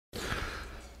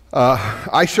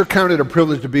I sure count it a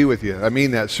privilege to be with you. I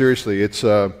mean that seriously. It's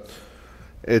in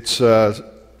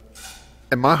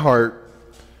my heart,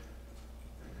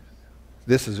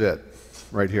 this is it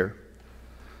right here.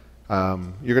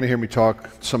 You're going to hear me talk.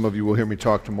 Some of you will hear me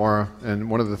talk tomorrow. And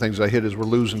one of the things I hit is we're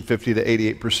losing 50 to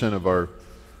 88% of our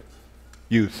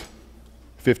youth.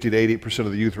 50 to 88%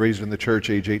 of the youth raised in the church,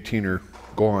 age 18, are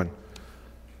gone.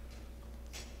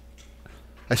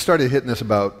 I started hitting this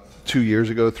about 2 years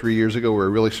ago, 3 years ago, where I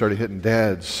really started hitting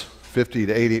dads. 50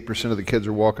 to 88% of the kids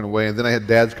are walking away. And then I had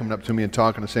dads coming up to me and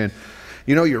talking and saying,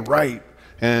 you know, you're right.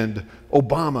 And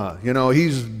Obama, you know,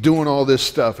 he's doing all this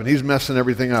stuff and he's messing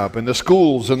everything up. And the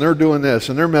schools, and they're doing this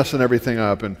and they're messing everything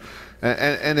up. And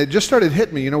it just started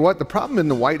hitting me. You know what? The problem in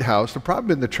the White House, the problem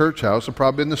in the church house, the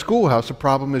problem in the schoolhouse, the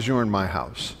problem is you're in my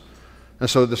house. And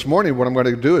so this morning what I'm going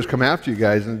to do is come after you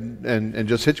guys and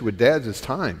just hit you with dads. It's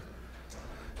time.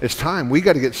 It's time. We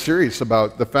got to get serious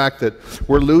about the fact that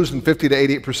we're losing 50 to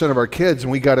 88% of our kids,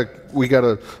 and we got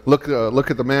to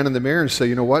look at the man in the mirror and say,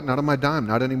 you know what? Not on my dime.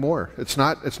 Not anymore. It's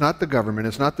not the government.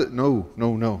 It's not the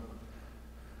no.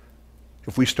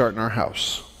 If we start in our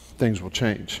house, things will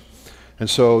change. And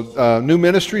so, new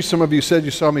ministry. Some of you said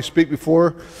you saw me speak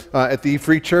before at the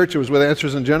Free Church. It was with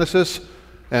Answers in Genesis,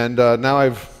 and now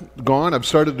I've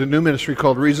started a new ministry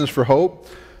called Reasons for Hope.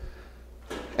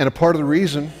 And a part of the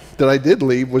reason that I did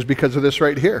leave was because of this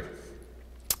right here.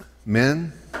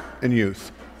 Men and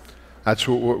youth. That's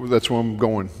where I'm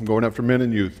going. I'm going after men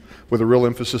and youth with a real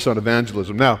emphasis on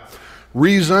evangelism. Now,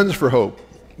 reasons for hope.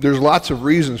 There's lots of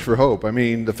reasons for hope. I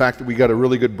mean, the fact that we got a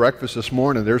really good breakfast this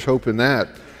morning, there's hope in that.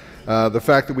 The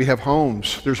fact that we have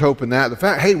homes, there's hope in that. The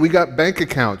fact, hey, we got bank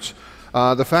accounts.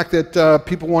 The fact that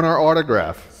people want our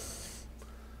autograph.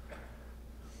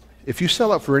 If you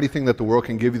sell out for anything that the world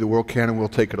can give you, the world can and will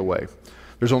take it away.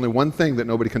 There's only one thing that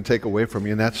nobody can take away from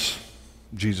you, and that's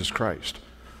Jesus Christ.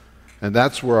 And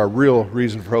that's where our real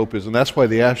reason for hope is, and that's why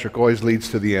the asterisk always leads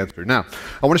to the answer. Now,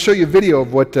 I want to show you a video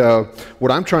of what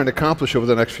I'm trying to accomplish over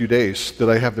the next few days that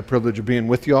I have the privilege of being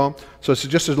with y'all. So it's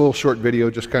just a little short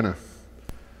video, just kind of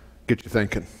get you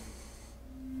thinking.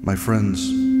 My friends,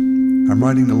 I'm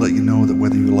writing to let you know that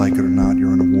whether you like it or not,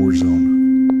 you're in a war zone.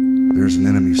 There's an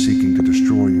enemy seeking to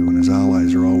destroy you, and his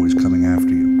allies are always coming after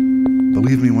you.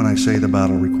 Believe me when I say the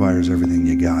battle requires everything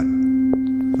you got.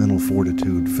 Mental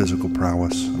fortitude, physical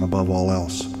prowess, and above all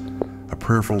else, a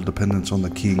prayerful dependence on the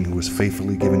King who has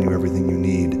faithfully given you everything you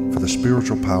need for the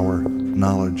spiritual power,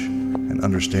 knowledge, and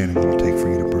understanding it will take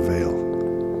for you to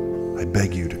prevail. I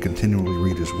beg you to continually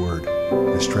read his word.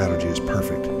 His strategy is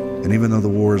perfect, and even though the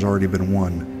war has already been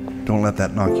won, don't let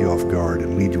that knock you off guard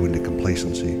and lead you into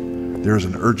complacency. There is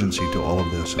an urgency to all of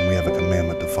this, and we have a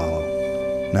commandment to follow.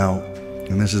 Now,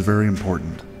 and this is very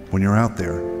important, when you're out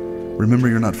there, remember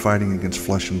you're not fighting against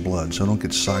flesh and blood, so don't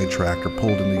get sidetracked or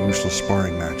pulled into useless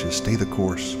sparring matches. Stay the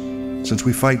course. Since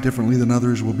we fight differently than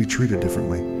others, we'll be treated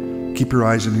differently. Keep your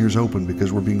eyes and ears open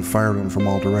because we're being fired on from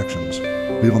all directions.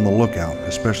 Be on the lookout,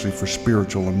 especially for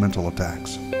spiritual and mental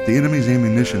attacks. The enemy's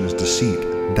ammunition is deceit,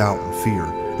 doubt, and fear,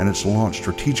 and it's launched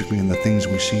strategically in the things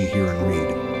we see, hear, and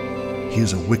read. He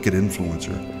is a wicked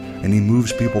influencer, and he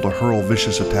moves people to hurl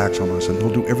vicious attacks on us, and he'll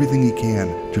do everything he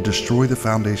can to destroy the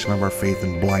foundation of our faith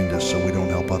and blind us so we don't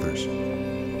help others.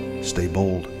 Stay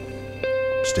bold.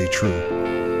 Stay true.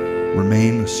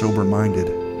 Remain sober-minded.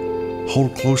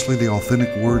 Hold closely the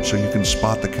authentic word so you can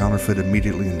spot the counterfeit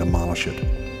immediately and demolish it.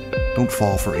 Don't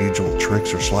fall for age-old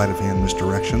tricks or sleight-of-hand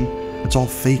misdirection. It's all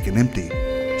fake and empty.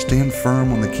 Stand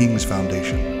firm on the King's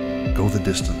foundation. Go the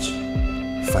distance.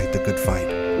 Fight the good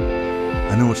fight.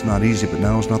 I know it's not easy, but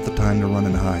now is not the time to run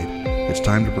and hide. It's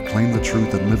time to proclaim the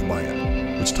truth and live by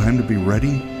it. It's time to be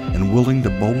ready and willing to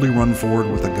boldly run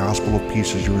forward with the gospel of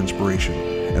peace as your inspiration.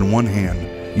 In one hand,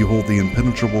 you hold the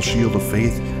impenetrable shield of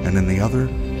faith, and in the other,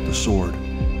 the sword.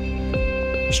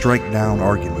 Strike down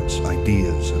arguments,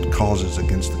 ideas, and causes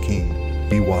against the King.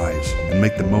 Be wise and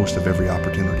make the most of every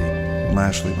opportunity. And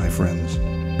lastly, my friends,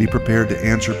 be prepared to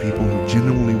answer people who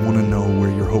genuinely want to know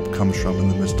where your hope comes from in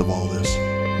the midst of all this.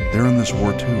 They're in this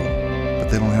war too, but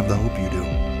they don't have the hope you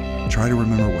do. Try to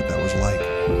remember what that was like.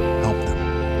 Help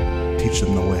them. Teach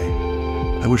them the way.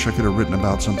 I wish I could have written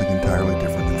about something entirely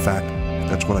different. In fact,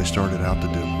 that's what I started out to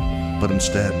do. But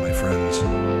instead, my friends,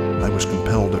 I was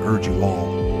compelled to urge you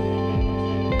all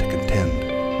to contend.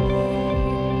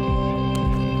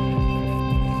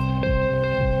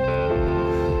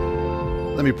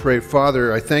 Let me pray.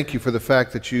 Father, I thank you for the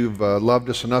fact that you've loved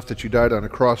us enough that you died on a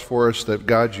cross for us, that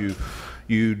God,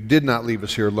 you did not leave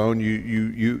us here alone.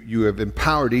 You have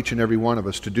empowered each and every one of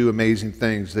us to do amazing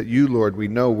things, that you, Lord, we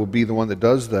know will be the one that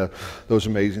does those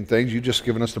amazing things. You've just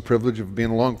given us the privilege of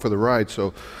being along for the ride.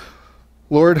 So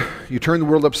Lord, you turned the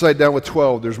world upside down with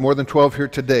 12. There's more than 12 here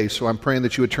today, so I'm praying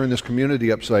that you would turn this community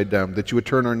upside down, that you would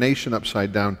turn our nation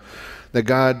upside down, that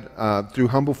God, through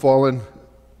humble, fallen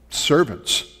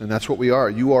servants, and that's what we are.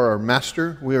 You are our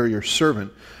master, we are your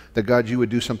servant, that God, you would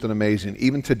do something amazing,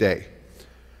 even today.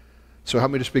 So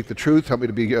help me to speak the truth, help me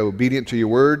to be obedient to your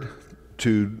word,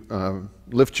 to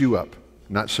lift you up,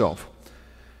 not self.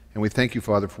 And we thank you,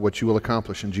 Father, for what you will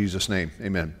accomplish in Jesus' name.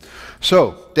 Amen.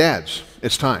 So, dads,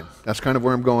 it's time. That's kind of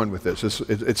where I'm going with this.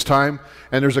 It's time,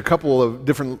 and there's a couple of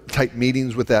different type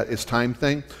meetings with that it's time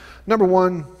thing. Number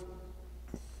one,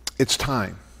 it's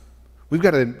time. We've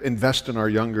got to invest in our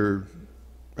young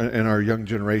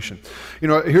generation. You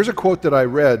know, here's a quote that I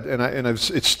read, and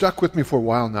it's stuck with me for a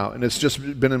while now, and it's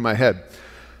just been in my head.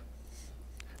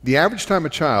 The average time a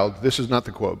child, this is not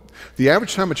the quote, the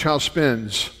average time a child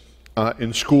spends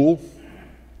in school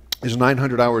is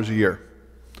 900 hours a year.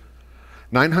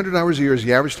 900 hours a year is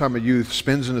the average time a youth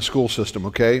spends in the school system,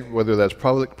 okay? Whether that's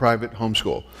public, private,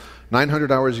 homeschool.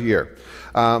 900 hours a year.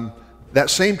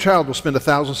 That same child will spend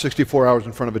 1,064 hours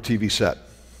in front of a TV set.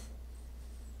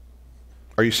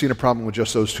 Are you seeing a problem with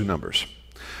just those two numbers?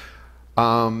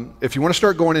 If you want to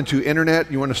start going into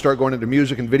internet, you want to start going into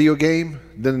music and video game,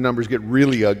 then the numbers get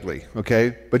really ugly,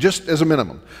 okay? But just as a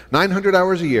minimum, 900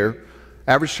 hours a year,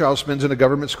 average child spends in a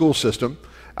government school system,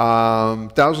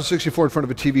 1,064 in front of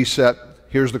a TV set.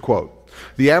 Here's the quote.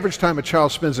 The average time a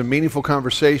child spends a meaningful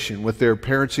conversation with their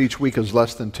parents each week is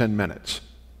less than 10 minutes.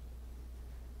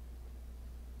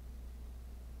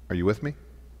 Are you with me?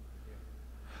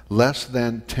 Less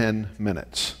than 10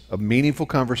 minutes of meaningful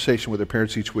conversation with their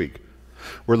parents each week.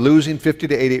 We're losing 50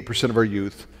 to 88% of our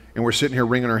youth, and we're sitting here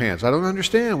wringing our hands. I don't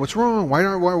understand. What's wrong? Why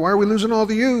are we losing all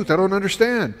the youth? I don't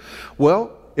understand.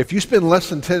 Well, if you spend less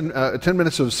than 10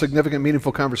 minutes of significant,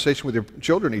 meaningful conversation with your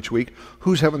children each week,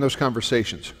 who's having those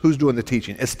conversations? Who's doing the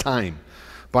teaching? It's time.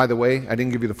 By the way, I didn't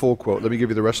give you the full quote. Let me give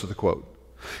you the rest of the quote.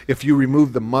 If you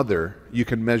remove the mother, you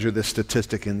can measure this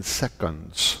statistic in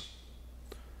seconds.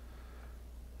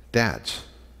 Dads,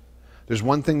 there's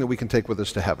one thing that we can take with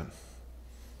us to heaven.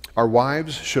 Our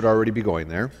wives should already be going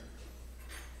there.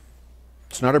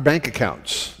 It's not our bank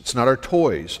accounts. It's not our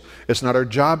toys. It's not our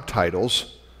job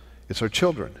titles. It's our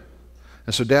children.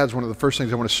 And so, dads, one of the first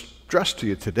things I want to stress to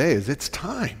you today is it's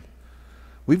time.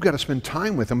 We've got to spend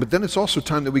time with them, but then it's also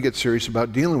time that we get serious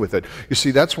about dealing with it. You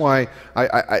see, that's why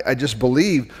I just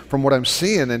believe from what I'm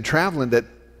seeing and traveling that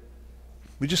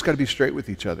we just got to be straight with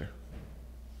each other.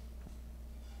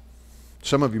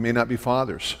 Some of you may not be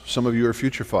fathers. Some of you are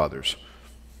future fathers.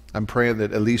 I'm praying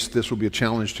that at least this will be a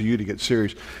challenge to you to get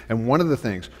serious. And one of the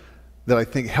things that I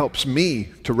think helps me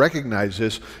to recognize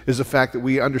this is the fact that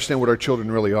we understand what our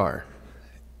children really are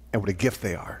and what a gift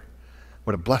they are,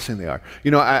 what a blessing they are.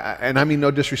 You know, and I mean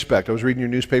no disrespect. I was reading your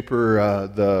newspaper,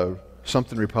 the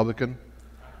something Republican,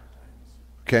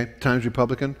 okay, Times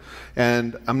Republican,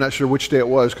 and I'm not sure which day it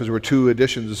was because there were two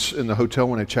editions in the hotel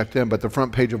when I checked in, but the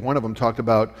front page of one of them talked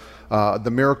about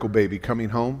the miracle baby coming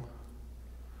home.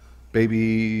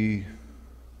 Baby,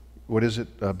 what is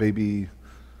it? Baby,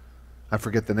 I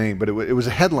forget the name, but it was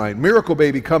a headline, Miracle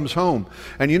Baby Comes Home.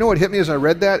 And you know what hit me as I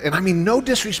read that? And I mean no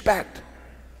disrespect.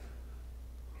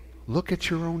 Look at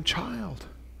your own child.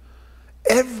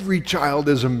 Every child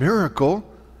is a miracle.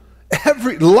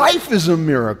 Every life is a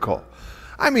miracle.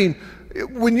 I mean,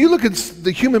 when you look at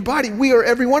the human body, we are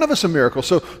every one of us a miracle.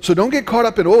 So don't get caught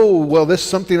up in, oh, well, this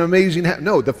something amazing happened.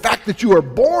 No, the fact that you are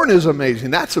born is amazing.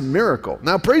 That's a miracle.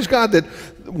 Now, praise God that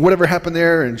whatever happened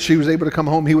there and she was able to come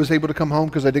home, he was able to come home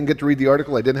because I didn't get to read the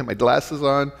article. I didn't have my glasses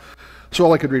on. So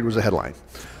all I could read was a headline.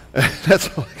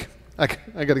 That's all I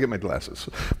got to get my glasses.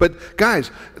 But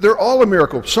guys, they're all a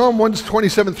miracle. Psalm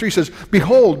 127:3 says,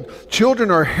 behold,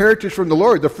 children are heritage from the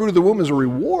Lord. The fruit of the womb is a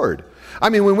reward. I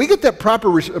mean, when we get that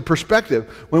proper perspective,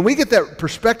 when we get that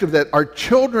perspective that our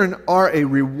children are a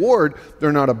reward,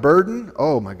 they're not a burden,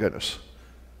 oh my goodness.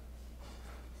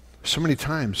 So many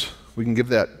times we can give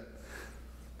that,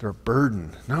 they're a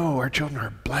burden. No, our children are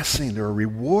a blessing. They're a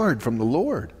reward from the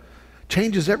Lord.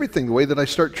 Changes everything, the way that I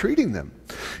start treating them.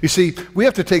 You see, we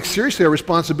have to take seriously our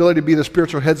responsibility to be the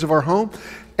spiritual heads of our home,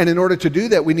 and in order to do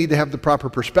that, we need to have the proper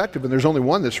perspective, and there's only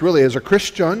one that's really, as a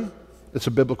Christian, it's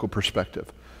a biblical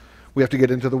perspective. We have to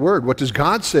get into the Word. What does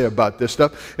God say about this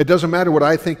stuff? It doesn't matter what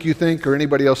I think, you think, or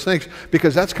anybody else thinks,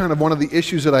 because that's kind of one of the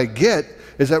issues that I get,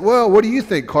 is that, well, what do you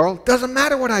think, Carl? Doesn't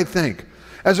matter what I think.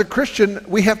 As a Christian,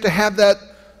 we have to have that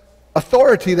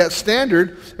authority, that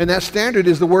standard, and that standard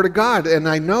is the Word of God. And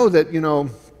I know that, you know,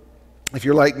 if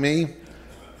you're like me,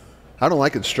 I don't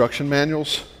like instruction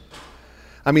manuals.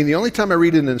 I mean, the only time I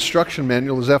read an instruction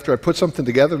manual is after I put something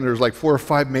together and there's like 4 or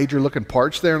 5 major looking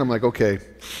parts there, and I'm like, okay,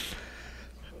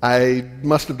 I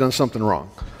must have done something wrong.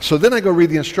 So then I go read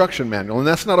the instruction manual, and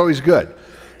that's not always good.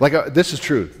 Like, this is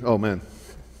true. Oh, man.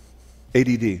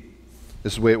 ADD. This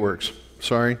is the way it works.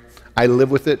 Sorry. I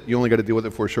live with it. You only got to deal with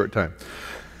it for a short time.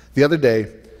 The other day,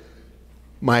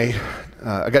 I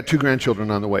got 2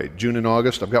 grandchildren on the way, June and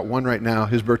August. I've got one right now.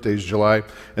 His birthday is July.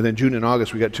 And then June and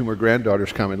August, we got 2 more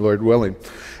granddaughters coming, Lord willing.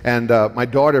 And my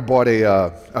daughter bought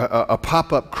a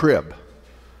pop-up crib.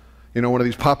 You know, one of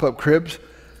these pop-up cribs?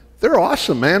 They're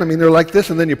awesome, man. I mean, they're like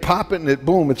this, and then you pop it, and it,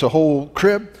 boom, it's a whole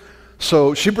crib.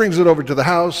 So she brings it over to the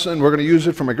house, and we're going to use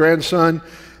it for my grandson.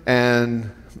 And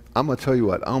I'm going to tell you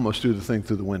what, I almost threw the thing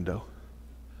through the window.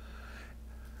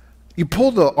 You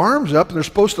pull the arms up, and they're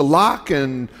supposed to lock,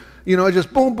 and, you know,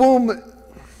 just boom, boom.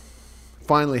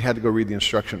 Finally had to go read the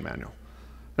instruction manual.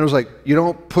 And it was like, you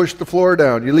don't push the floor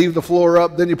down. You leave the floor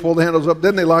up, then you pull the handles up,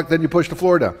 then they lock, then you push the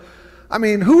floor down. I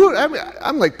mean,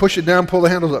 I'm like, push it down, pull the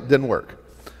handles up. Didn't work.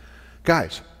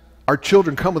 Guys, our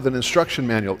children come with an instruction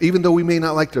manual. Even though we may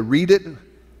not like to read it,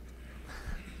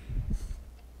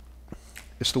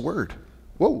 it's the Word.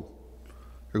 Whoa,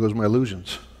 there goes my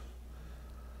illusions.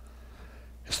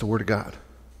 It's the Word of God.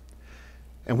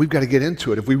 And we've got to get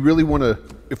into it. If we really want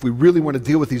to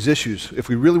deal with these issues,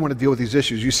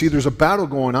 you see there's a battle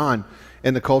going on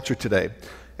in the culture today.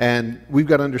 And we've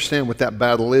got to understand what that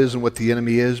battle is and what the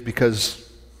enemy is, because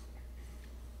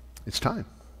it's time.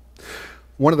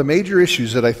 One of the major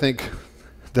issues that I think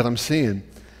that I'm seeing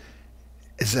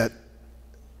is that,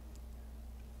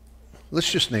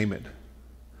 let's just name it.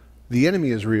 The enemy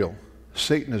is real.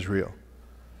 Satan is real.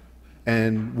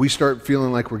 And we start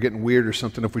feeling like we're getting weird or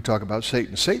something if we talk about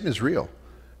Satan. Satan is real.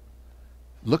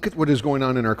 Look at what is going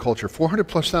on in our culture.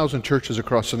 400,000+ churches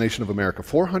across the nation of America.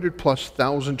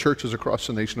 400,000+ churches across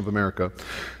the nation of America.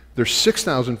 There's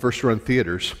 6,000 first-run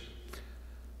theaters.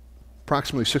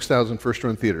 Approximately 6,000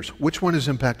 first-run theaters. Which one is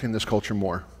impacting this culture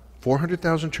more?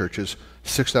 400,000 churches,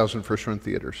 6,000 first-run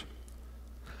theaters.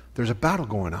 There's a battle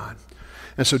going on.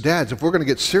 And so, dads, if we're going to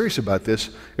get serious about this,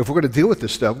 if we're going to deal with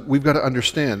this stuff, we've got to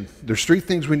understand there's 3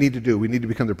 things we need to do. We need to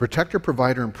become the protector,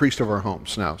 provider, and priest of our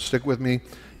homes. Now, stick with me.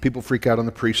 People freak out on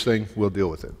the priest thing. We'll deal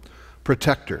with it.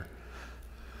 Protector.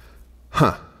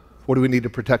 What do we need to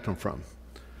protect them from?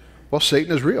 Well,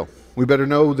 Satan is real. We better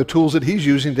know the tools that he's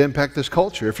using to impact this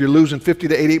culture. If you're losing 50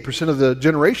 to 88% of the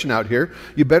generation out here,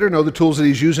 you better know the tools that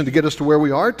he's using to get us to where we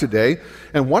are today.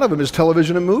 And one of them is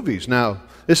television and movies. Now,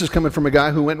 this is coming from a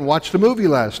guy who went and watched a movie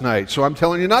last night. So I'm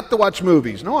telling you not to watch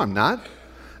movies. No, I'm not.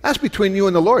 That's between you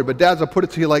and the Lord. But dads, I'll put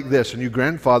it to you like this, and you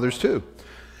grandfathers too.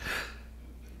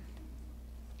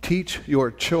 Teach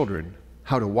your children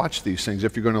how to watch these things.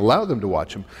 If you're going to allow them to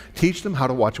watch them, teach them how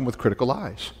to watch them with critical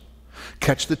eyes.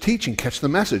 Catch the teaching, catch the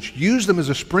message. Use them as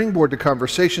a springboard to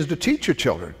conversations to teach your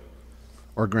children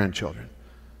or grandchildren.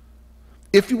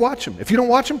 If you watch them. If you don't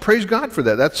watch them, praise God for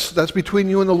that. That's between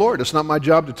you and the Lord. It's not my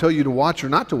job to tell you to watch or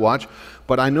not to watch,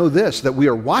 but I know this, that we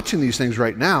are watching these things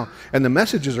right now, and the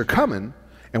messages are coming,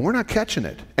 and we're not catching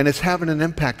it, and it's having an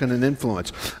impact and an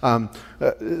influence.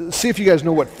 See if you guys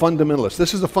know what fundamentalist.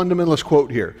 This is a fundamentalist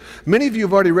quote here. Many of you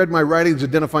have already read my writings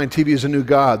identifying TV as a new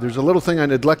god. There's a little thing I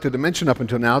neglected to mention up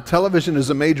until now. Television is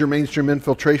a major mainstream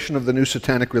infiltration of the new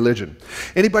satanic religion.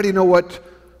 Anybody know what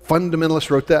fundamentalist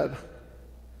wrote that?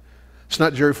 It's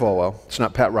not Jerry Falwell. It's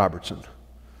not Pat Robertson.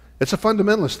 It's a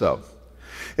fundamentalist, though.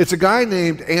 It's a guy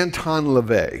named Anton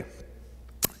LaVey.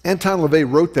 Anton LaVey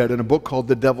wrote that in a book called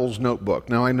The Devil's Notebook.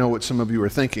 Now, I know what some of you are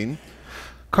thinking.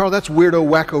 Carl, that's weirdo,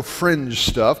 wacko, fringe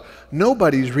stuff.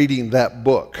 Nobody's reading that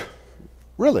book.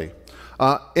 Really.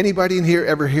 Anybody in here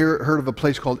ever heard of a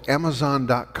place called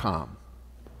Amazon.com?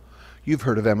 You've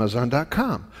heard of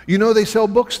Amazon.com. You know they sell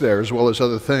books there as well as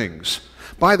other things.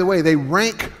 By the way, they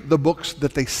rank the books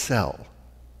that they sell.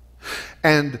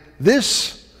 And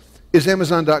this is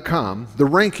Amazon.com, the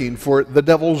ranking for The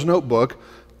Devil's Notebook,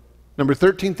 number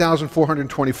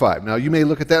 13,425. Now, you may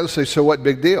look at that and say, so what,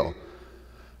 big deal?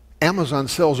 Amazon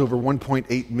sells over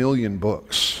 1.8 million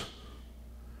books.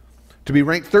 To be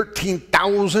ranked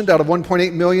 13,000 out of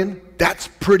 1.8 million, that's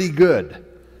pretty good.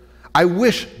 I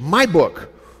wish my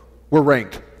book were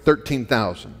ranked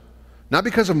 13,000. Not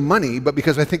because of money, but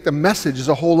because I think the message is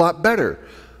a whole lot better.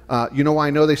 You know why I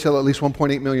know they sell at least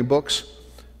 1.8 million books?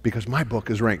 Because my book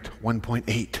is ranked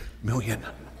 1.8 million.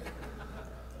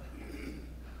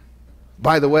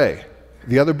 By the way,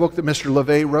 the other book that Mr.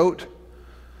 LaVey wrote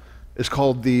is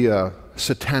called the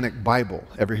Satanic Bible.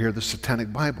 Ever hear the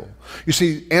Satanic Bible? You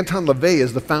see, Anton LaVey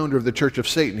is the founder of the Church of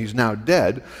Satan. He's now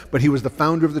dead, but he was the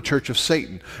founder of the Church of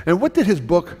Satan. And what did his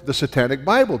book, the Satanic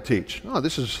Bible, teach? Oh,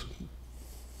 let's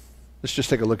just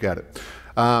take a look at it.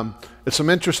 It's some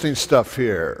interesting stuff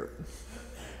here.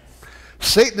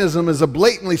 Satanism is a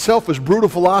blatantly selfish, brutal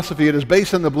philosophy. It is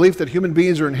based on the belief that human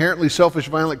beings are inherently selfish,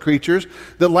 violent creatures,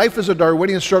 that life is a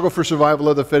Darwinian struggle for survival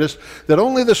of the fittest, that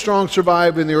only the strong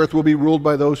survive and the earth will be ruled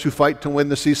by those who fight to win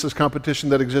the ceaseless competition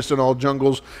that exists in all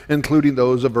jungles, including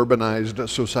those of urbanized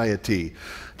society.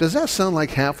 Does that sound like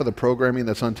half of the programming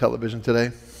that's on television today?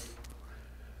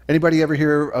 Anybody ever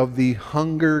hear of the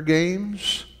Hunger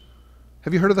Games?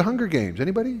 Have you heard of the Hunger Games?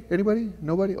 Anybody? Anybody?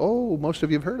 Nobody? Oh, most of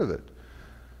you have heard of it.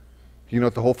 You know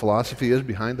what the whole philosophy is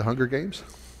behind the Hunger Games?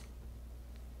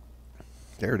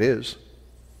 There it is.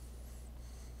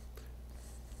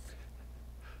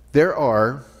 There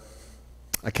are,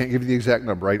 I can't give you the exact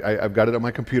number, I've got it on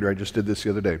my computer, I just did this the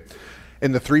other day.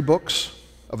 In the 3 books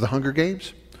of the Hunger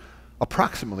Games,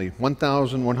 approximately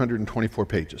 1,124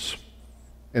 pages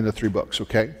in the 3 books,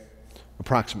 okay?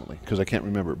 Approximately, because I can't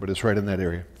remember, but it's right in that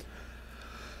area.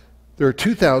 There are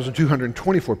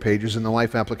 2,224 pages in the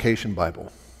Life Application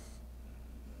Bible.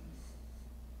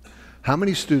 How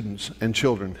many students and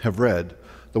children have read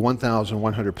the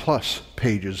 1,100 plus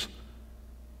pages?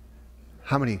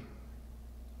 How many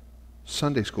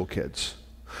Sunday school kids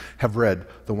have read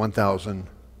the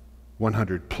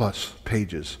 1,100 plus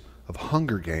pages of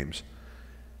Hunger Games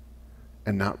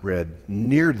and not read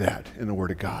near that in the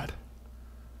Word of God?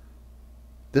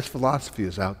 This philosophy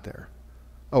is out there.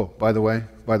 Oh, by the way,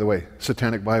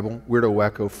 Satanic Bible, weirdo,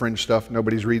 wacko, fringe stuff,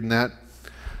 nobody's reading that.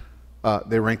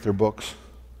 They rank their books.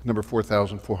 Number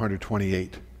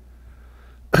 4,428.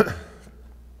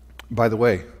 By the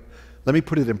way, let me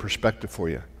put it in perspective for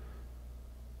you.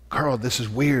 Carl, this is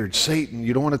weird. Satan,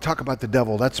 you don't want to talk about the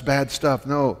devil. That's bad stuff.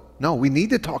 No, we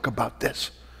need to talk about this.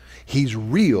 He's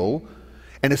real,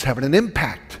 and it's having an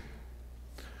impact.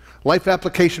 Life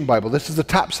Application Bible. This is the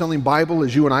top-selling Bible,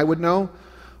 as you and I would know.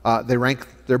 They rank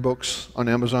their books on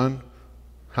Amazon.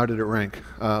 How did it rank?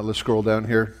 Let's scroll down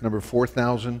here. Number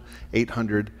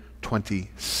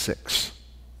 4,826.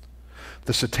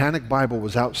 The Satanic Bible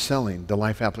was outselling the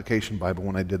Life Application Bible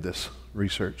when I did this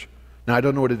research. Now, I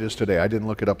don't know what it is today. I didn't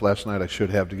look it up last night. I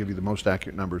should have to give you the most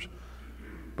accurate numbers.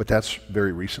 But that's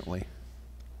very recently.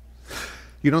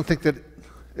 You don't think that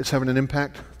it's having an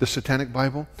impact, the Satanic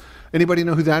Bible? Anybody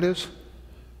know who that is?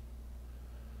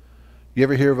 You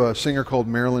ever hear of a singer called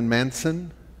Marilyn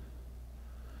Manson?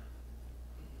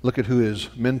 Look at who his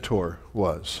mentor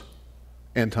was,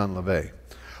 Anton LaVey.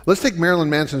 Let's take Marilyn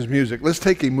Manson's music. Let's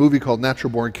take a movie called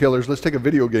Natural Born Killers. Let's take a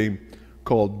video game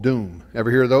called Doom. Ever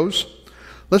hear of those?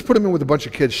 Let's put them in with a bunch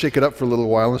of kids, shake it up for a little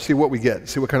while, and see what we get,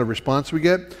 see what kind of response we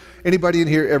get. Anybody in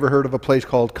here ever heard of a place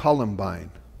called Columbine?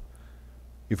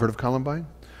 You've heard of Columbine?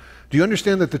 Do you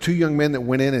understand that the 2 young men that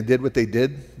went in and did what they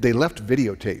did, they left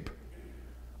videotape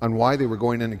on why they were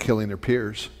going in and killing their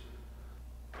peers?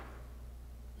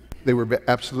 They were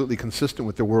absolutely consistent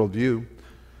with their worldview.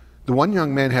 The one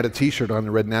young man had a t-shirt on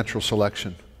that read Natural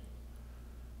Selection.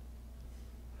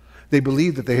 They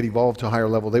believed that they had evolved to a higher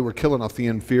level. They were killing off the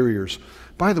inferiors.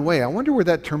 By the way, I wonder where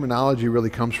that terminology really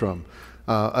comes from.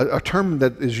 A term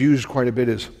that is used quite a bit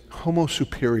is homo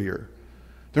superior.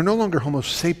 They're no longer homo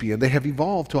sapien. They have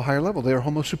evolved to a higher level. They are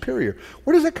homo superior.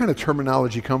 Where does that kind of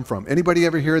terminology come from? Anybody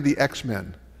ever hear of the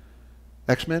X-Men?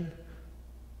 X-Men?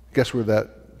 Guess where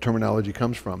that terminology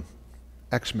comes from?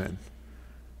 X-Men.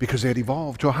 Because they had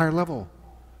evolved to a higher level.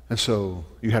 And so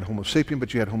you had homo sapien,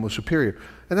 but you had homo superior.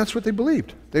 And that's what they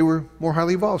believed. They were more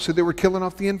highly evolved, so they were killing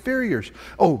off the inferiors.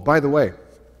 Oh, by the way,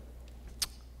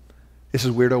 this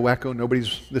is weirdo, wacko,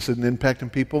 this isn't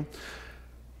impacting people.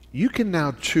 You can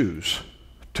now choose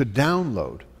to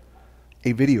download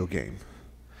a video game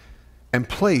and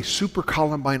play Super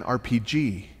Columbine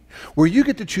RPG, where you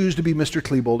get to choose to be Mr.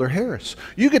 Klebold or Harris.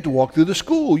 You get to walk through the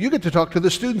school. You get to talk to the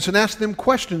students and ask them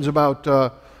questions about,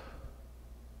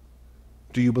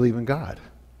 do you believe in God,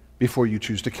 before you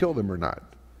choose to kill them or not.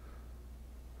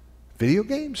 Video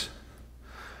games?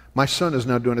 My son is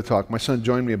now doing a talk. My son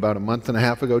joined me about a month and a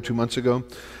half ago, 2 months ago,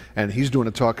 and he's doing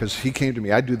a talk because he came to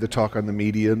me. I do the talk on the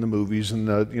media and the movies and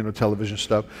the television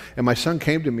stuff. And my son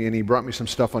came to me and he brought me some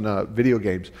stuff on video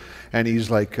games. And he's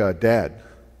like, Dad,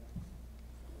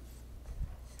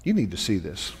 you need to see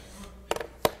this.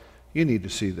 You need to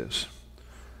see this.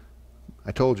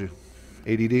 I told you,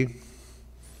 ADD.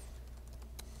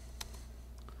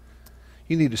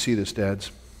 You need to see this,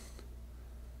 dads.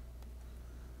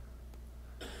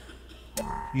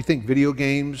 You think video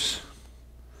games,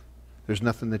 there's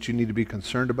nothing that you need to be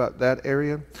concerned about that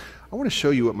area? I want to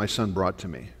show you what my son brought to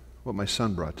me.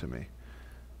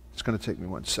 It's going to take me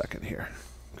 1 second here,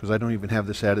 because I don't even have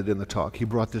this added in the talk. He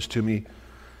brought this to me,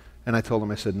 and I told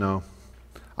him, I said, no,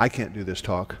 I can't do this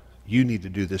talk. You need to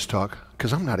do this talk,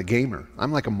 because I'm not a gamer.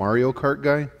 I'm like a Mario Kart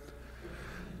guy.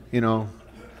 You know,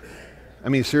 I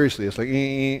mean, seriously, it's like,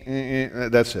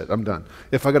 that's it, I'm done.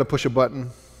 If I got to push a button,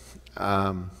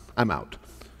 I'm out.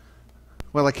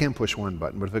 Well, I can push one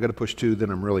button, but if I got to push two, then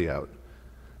I'm really out.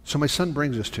 So my son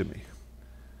brings this to me.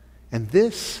 And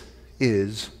this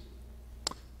is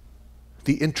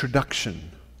the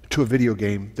introduction to a video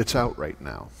game that's out right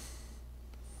now.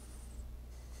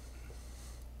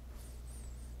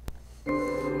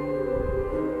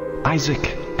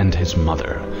 Isaac and his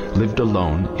mother lived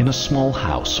alone in a small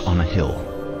house on a hill.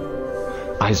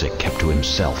 Isaac kept to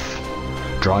himself,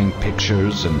 drawing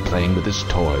pictures and playing with his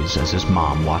toys as his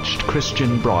mom watched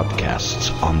Christian broadcasts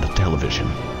on the television.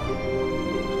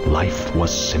 Life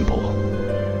was simple,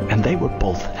 and they were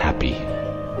both happy.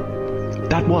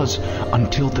 That was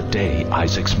until the day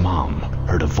Isaac's mom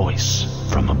heard a voice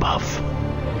from above.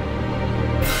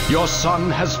 "Your son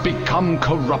has become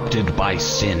corrupted by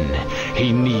sin.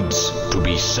 He needs to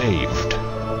be saved."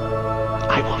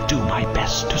 "I will do my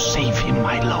best to save him,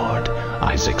 my lord,"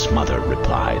 Isaac's mother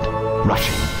replied,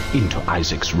 rushing into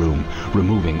Isaac's room,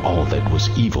 removing all that was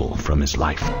evil from his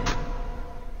life.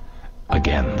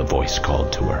 Again the voice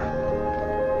called to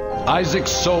her.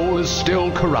 "Isaac's soul is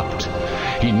still corrupt.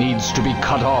 He needs to be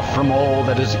cut off from all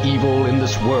that is evil in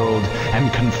this world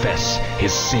and confess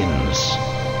his sins."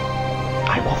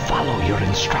 "I will follow your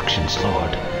instructions,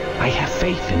 Lord. I have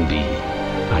faith in thee,"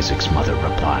 Isaac's mother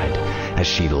replied, as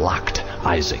she locked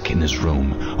Isaac in his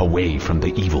room, away from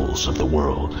the evils of the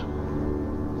world.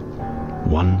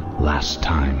 One last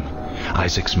time,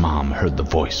 Isaac's mom heard the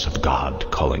voice of God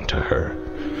calling to her.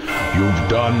 "You've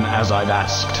done as I've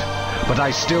asked, but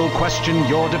I still question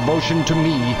your devotion to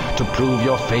me. To prove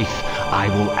your faith, I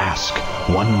will ask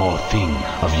one more thing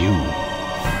of you."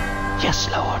 "Yes,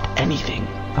 Lord, anything,"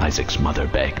 Isaac's mother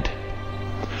begged.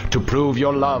 "To prove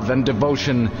your love and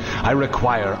devotion, I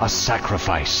require a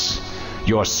sacrifice.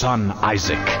 Your son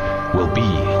Isaac will be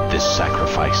this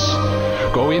sacrifice.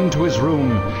 Go into his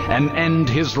room and end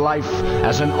his life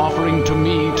as an offering to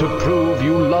me to prove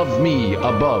you love me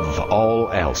above all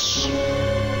else."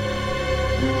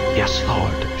 "Yes,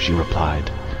 Lord," she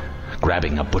replied,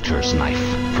 grabbing a butcher's knife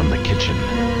from the kitchen.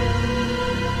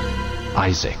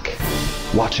 Isaac,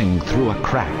 watching through a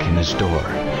crack in his door,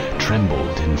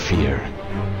 trembled in fear.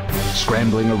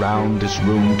 Scrambling around his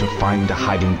room to find a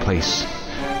hiding place,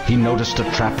 he noticed a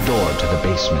trapdoor to the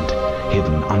basement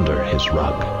hidden under his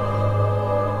rug.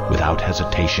 Without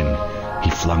hesitation, he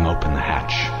flung open the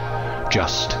hatch,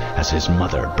 just as his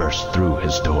mother burst through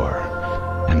his door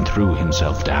and threw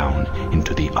himself down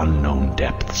into the unknown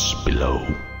depths below.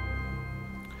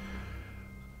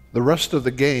 The rest of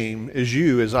the game is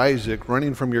you as Isaac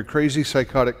running from your crazy,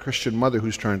 psychotic Christian mother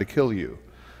who's trying to kill you.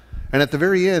 And at the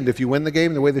very end, if you win the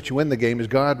game, the way that you win the game is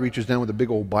God reaches down with a big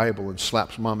old Bible and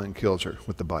slaps Mama and kills her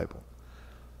with the Bible.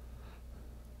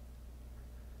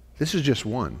 This is just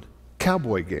one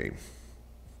cowboy game.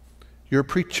 You're a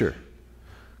preacher.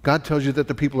 God tells you that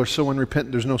the people are so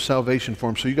unrepentant, there's no salvation for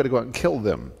them, so you got to go out and kill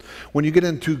them. When you get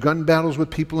into gun battles with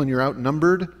people and you're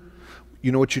outnumbered,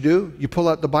 you know what you do? You pull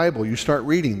out the Bible, you start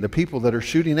reading. The people that are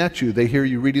shooting at you, they hear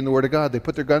you reading the Word of God, they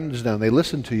put their guns down, they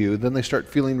listen to you, then they start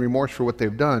feeling remorse for what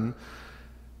they've done.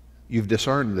 You've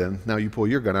disarmed them, now you pull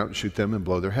your gun out and shoot them and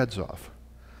blow their heads off.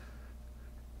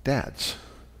 Dads,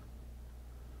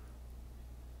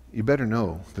 you better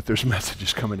know that there's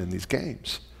messages coming in these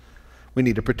games. We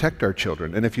need to protect our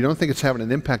children. And if you don't think it's having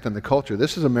an impact on the culture,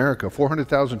 this is America,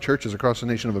 400,000 churches across the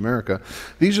nation of America.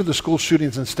 These are the school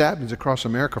shootings and stabbings across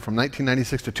America from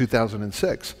 1996 to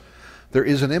 2006. There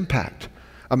is an impact.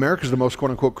 America is the most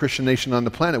quote-unquote Christian nation on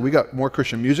the planet. We got more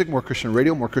Christian music, more Christian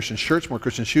radio, more Christian shirts, more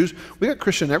Christian shoes. We got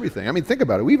Christian everything. I mean, think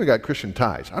about it. We even got Christian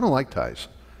ties. I don't like ties.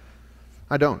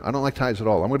 I don't like ties at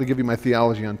all. I'm going to give you my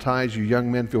theology on ties. You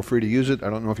young men, feel free to use it. I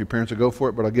don't know if your parents will go for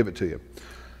it, but I'll give it to you.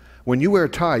 When you wear a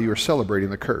tie, you are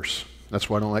celebrating the curse. That's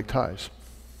why I don't like ties.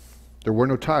 There were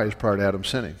no ties prior to Adam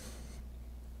sinning.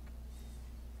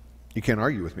 You can't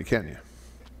argue with me, can you?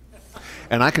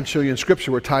 And I can show you in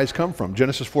Scripture where ties come from.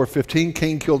 Genesis 4:15,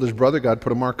 Cain killed his brother, God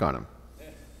put a mark on him.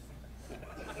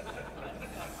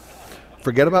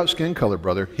 Forget about skin color,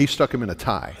 brother. He stuck him in a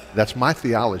tie. That's my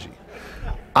theology.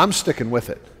 I'm sticking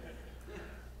with it.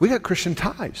 We got Christian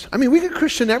ties. I mean, we got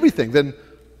Christian everything. Then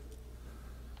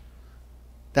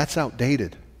that's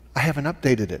outdated. I haven't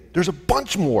updated it. There's a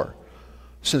bunch more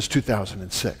since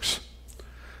 2006.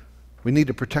 We need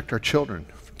to protect our children.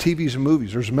 TVs and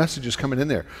movies, there's messages coming in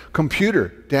there. Computer,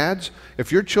 dads,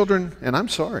 if your children, and I'm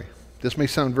sorry, this may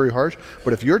sound very harsh,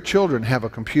 but if your children have a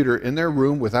computer in their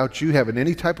room without you having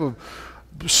any type of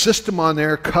system on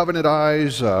there, Covenant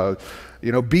Eyes,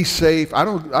 Be Safe, I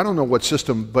don't know what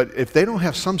system, but if they don't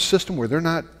have some system where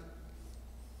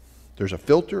they're there's a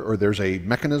filter or there's a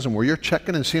mechanism where you're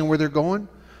checking and seeing where they're going,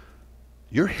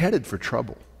 you're headed for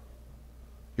trouble.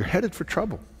 You're headed for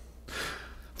trouble.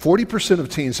 40% of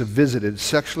teens have visited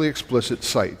sexually explicit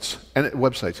sites and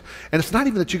websites. And it's not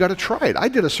even that you got to try it. I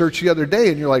did a search the other day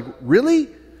and you're like, really?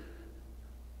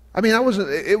 I mean,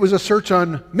 it was a search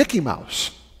on Mickey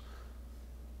Mouse.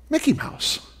 Mickey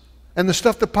Mouse. And the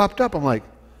stuff that popped up, I'm like,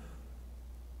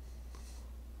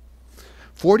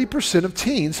 40% of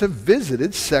teens have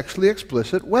visited sexually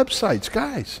explicit websites,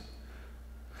 guys.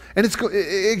 And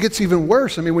it gets even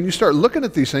worse. I mean, when you start looking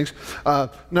at these things,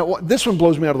 now this one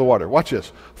blows me out of the water. Watch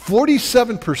this.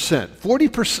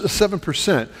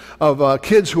 47% of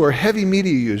kids who are heavy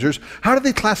media users, how do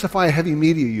they classify a heavy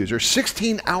media user?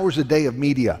 16 hours a day of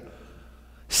media.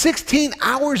 16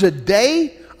 hours a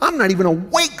day? I'm not even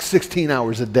awake 16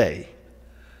 hours a day.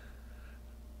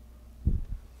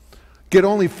 Get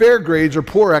only fair grades or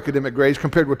poor academic grades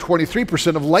compared with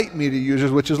 23% of light media users,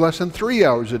 which is less than 3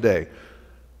 hours a day.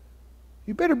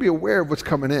 You better be aware of what's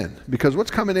coming in, because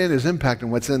what's coming in is impacting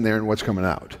what's in there and what's coming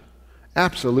out.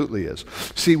 Absolutely is.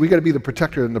 See, we got to be the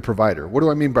protector and the provider. What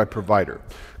do I mean by provider?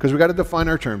 Because we got to define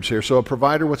our terms here. So a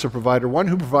provider, what's a provider? One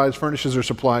who provides, furnishes, or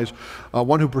supplies.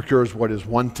 One who procures what is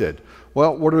wanted.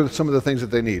 Well, what are some of the things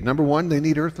that they need? Number one, they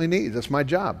need earthly needs. That's my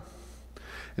job.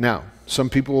 Now, some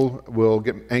people will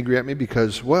get angry at me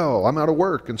because, well, I'm out of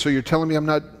work, and so you're telling me I'm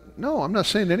not. No, I'm not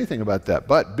saying anything about that.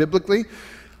 But biblically,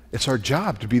 it's our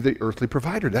job to be the earthly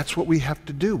provider. That's what we have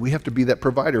to do. We have to be that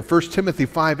provider. 1 Timothy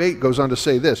 5:8 goes on to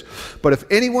say this, but if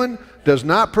anyone does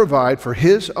not provide for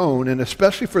his own, and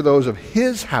especially for those of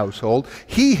his household,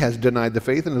 he has denied the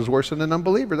faith and is worse than an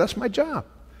unbeliever. That's my job.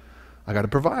 I got to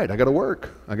provide. I got to work.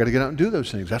 I got to get out and do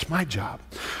those things. That's my job.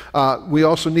 We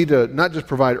also need to not just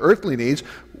provide earthly needs,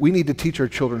 we need to teach our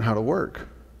children how to work.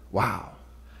 Wow.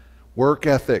 Work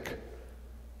ethic.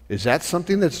 Is that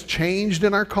something that's changed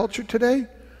in our culture today?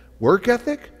 Work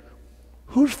ethic?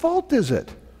 Whose fault is it?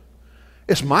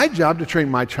 It's my job to train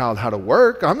my child how to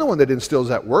work. I'm the one that instills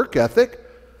that work ethic.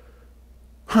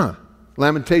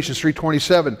 Lamentations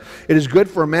 3:27. It is good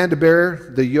for a man to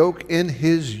bear the yoke in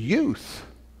his youth.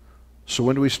 So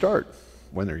when do we start?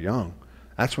 When they're young.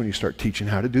 That's when you start teaching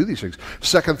how to do these things.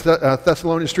 2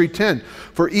 Thessalonians 3:10.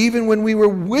 For even when we were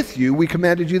with you, we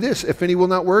commanded you this. If any will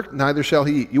not work, neither shall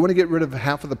he eat. You want to get rid of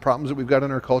half of the problems that we've got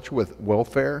in our culture with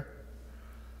welfare?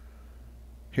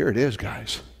 Here it is,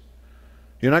 guys.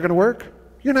 You're not going to work?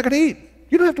 You're not going to eat.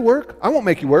 You don't have to work. I won't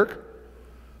make you work.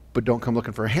 But don't come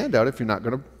looking for a handout if you're not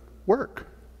going to work.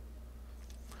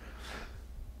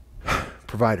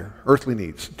 Provider, earthly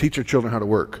needs. Teach your children how to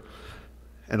work.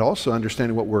 And also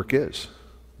understanding what work is.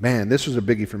 Man, this was a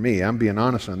biggie for me. I'm being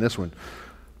honest on this one.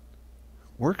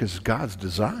 Work is God's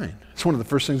design. It's one of the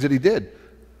first things that he did.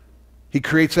 He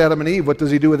creates Adam and Eve. What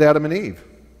does he do with Adam and Eve?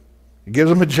 He gives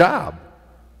them a job.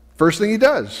 First thing he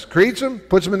does, creates them,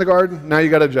 puts them in the garden, now you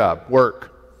got a job,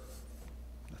 work.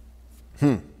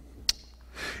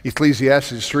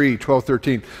 Ecclesiastes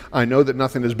 3:12-13. I know that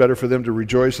nothing is better for them to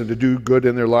rejoice and to do good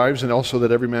in their lives, and also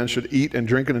that every man should eat and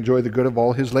drink and enjoy the good of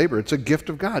all his labor. It's a gift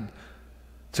of God.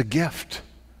 It's a gift.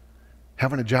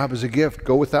 Having a job is a gift.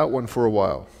 Go without one for a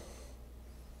while.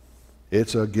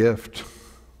 It's a gift.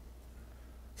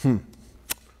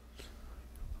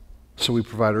 So we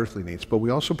provide earthly needs, but we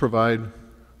also provide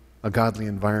a godly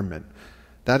environment.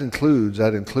 That includes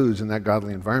in that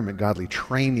godly environment, godly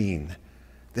training.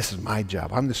 This is my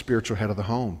job. I'm the spiritual head of the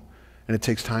home. And it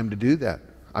takes time to do that.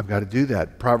 I've got to do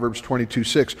that. Proverbs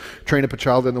 22:6. Train up a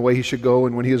child in the way he should go,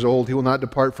 and when he is old, he will not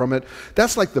depart from it.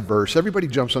 That's like the verse. Everybody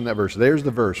jumps on that verse. There's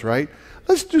the verse, right?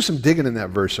 Let's do some digging in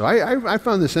that verse. So I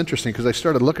found this interesting because I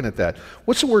started looking at that.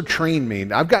 What's the word train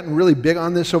mean? I've gotten really big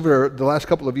on this over the last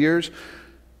couple of years.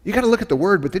 You got to look at the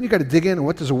word, but then you got to dig in and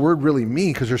what does a word really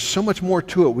mean, because there's so much more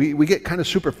to it. We get kind of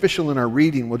superficial in our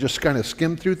reading. We'll just kind of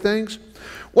skim through things.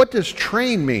 What does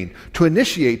train mean? To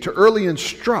initiate, to early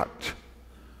instruct.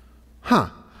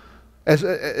 And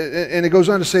it goes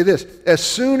on to say this. As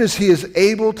soon as he is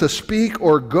able to speak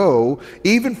or go,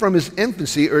 even from his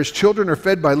infancy, or his children are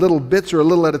fed by little bits or a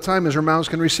little at a time as their mouths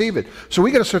can receive it. So we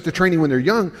got to start the training when they're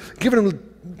young, giving them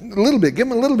a little bit, give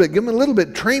them a little bit, give them a little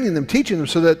bit, training them, teaching them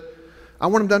so that I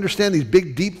want them to understand these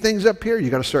big, deep things up here. You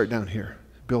got to start down here.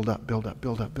 Build up, build up,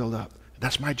 build up, build up.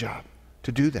 That's my job,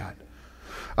 to do that.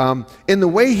 In the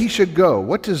way he should go.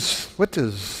 What does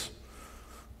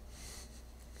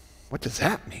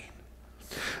that mean?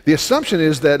 The assumption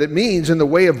is that it means in the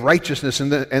way of righteousness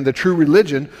and the true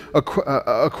religion,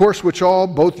 a course which all,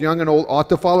 both young and old, ought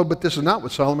to follow. But this is not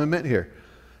what Solomon meant here.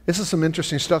 This is some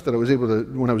interesting stuff that I was able to,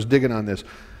 when I was digging on this.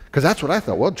 Because that's what I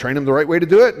thought. Well, train them the right way to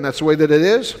do it, and that's the way that it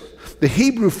is. The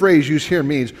Hebrew phrase used here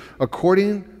means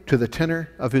according to the tenor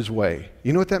of his way.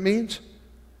 You know what that means?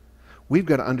 We've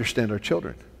got to understand our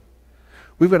children.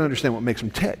 We've got to understand what makes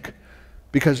them tick.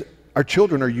 Because our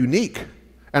children are unique.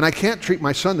 And I can't treat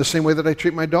my son the same way that I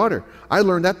treat my daughter. I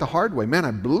learned that the hard way. Man,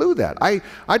 I blew that.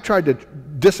 I tried to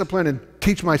discipline and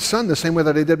teach my son the same way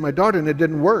that I did my daughter, and it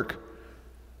didn't work.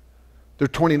 They're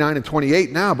 29 and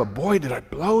 28 now, but boy, did I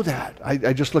blow that.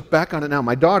 I just look back on it now.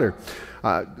 My daughter,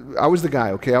 I was the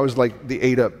guy, okay? I was like the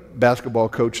ate-up basketball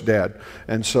coach dad.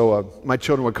 And so my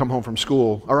children would come home from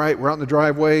school. All right, we're out in the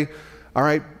driveway. All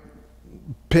right,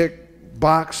 pick,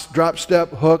 box, drop, step,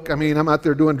 hook. I mean, I'm out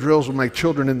there doing drills with my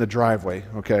children in the driveway,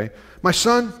 okay? My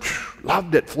son,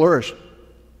 loved it, flourished.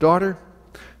 Daughter,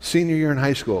 senior year in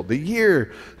high school. The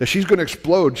year that she's going to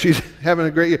explode, she's having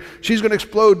a great year. She's going to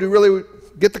explode to really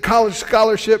get the college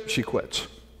scholarship, she quits.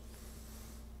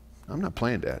 I'm not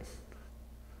playing, Dad.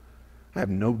 I have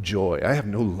no joy. I have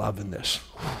no love in this.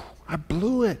 I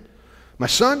blew it. My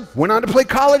son went on to play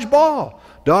college ball.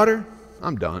 Daughter,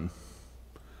 I'm done.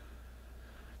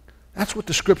 That's what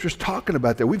the scripture's talking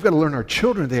about there. We've got to learn our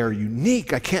children. They are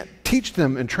unique. I can't teach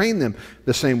them and train them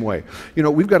the same way. You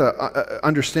know, we've got to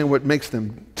understand what makes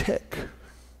them tick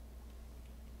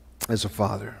as a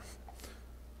father.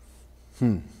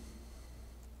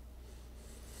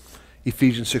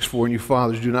 Ephesians 6:4, and you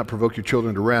fathers, do not provoke your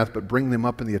children to wrath, but bring them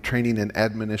up in the training and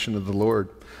admonition of the Lord.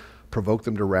 Provoke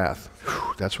them to wrath.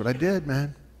 Whew, that's what I did,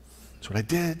 man. That's what I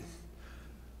did.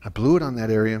 I blew it on that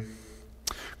area.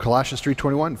 Colossians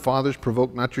 3:21, fathers,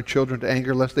 provoke not your children to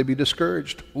anger, lest they be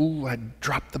discouraged. Ooh, I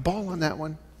dropped the ball on that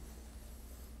one.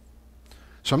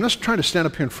 So I'm not trying to stand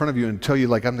up here in front of you and tell you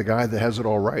like I'm the guy that has it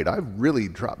all right. I've really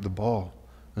dropped the ball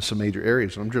in some major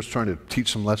areas. I'm just trying to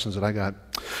teach some lessons that I got.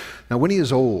 Now, when he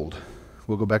is old,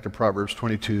 we'll go back to Proverbs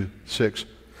 22:6.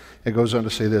 It goes on to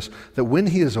say this, that when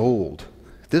he is old,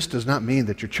 this does not mean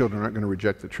that your children aren't going to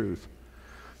reject the truth.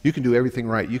 You can do everything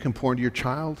right. You can pour into your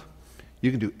child.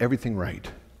 You can do everything right.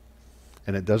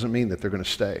 And it doesn't mean that they're going to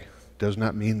stay. It does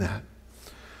not mean that.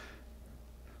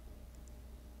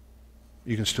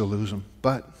 You can still lose them.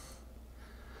 But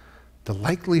the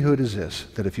likelihood is this,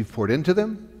 that if you've poured into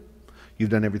them, you've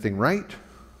done everything right,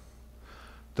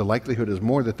 the likelihood is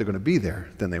more that they're going to be there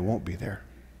than they won't be there.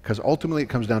 Because ultimately it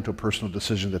comes down to a personal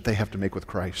decision that they have to make with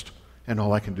Christ. And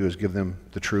all I can do is give them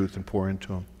the truth and pour into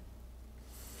them.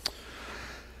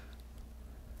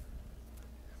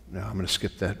 No, I'm going to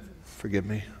skip that. Forgive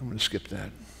me. I'm going to skip that.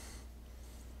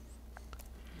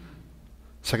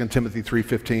 2 Timothy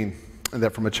 3:15, and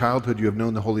that from a childhood you have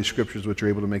known the Holy Scriptures, which are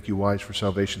able to make you wise for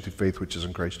salvation through faith which is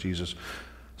in Christ Jesus.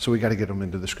 So we got to get them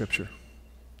into the Scripture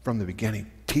from the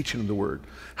beginning, teaching them the Word,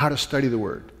 how to study the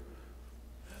Word.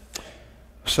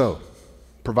 So,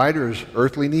 providers'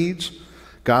 earthly needs,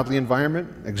 godly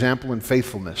environment, example and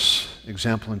faithfulness.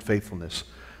 Example and faithfulness.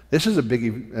 This is a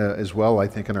biggie as well, I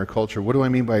think, in our culture. What do I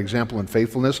mean by example and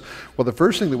faithfulness? Well, the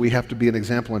first thing that we have to be an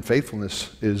example and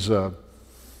faithfulness is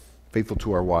faithful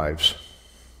to our wives.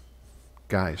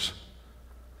 Guys,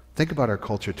 think about our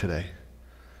culture today.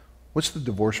 What's the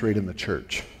divorce rate in the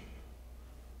church?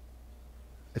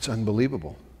 It's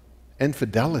unbelievable.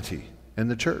 Infidelity in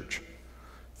the church.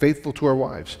 Faithful to our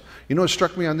wives. You know what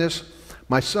struck me on this?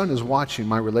 My son is watching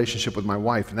my relationship with my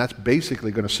wife, and that's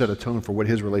basically going to set a tone for what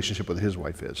his relationship with his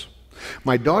wife is.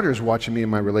 My daughter is watching me and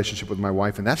my relationship with my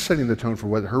wife, and that's setting the tone for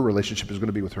what her relationship is going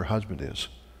to be with her husband is.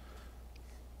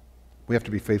 We have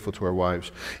to be faithful to our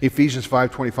wives. Ephesians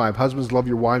 5:25, husbands, love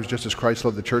your wives just as Christ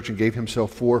loved the church and gave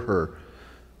himself for her.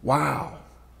 Wow.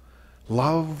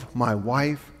 Love my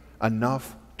wife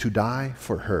enough to die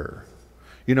for her.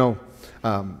 You know,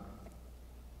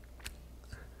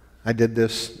 I did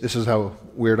this. This is how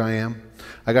weird I am.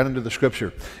 I got into the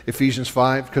scripture, Ephesians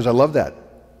 5, because I love that.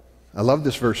 I love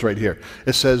this verse right here.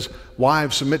 It says,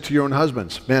 wives, submit to your own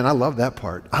husbands. Man, I love that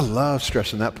part. I love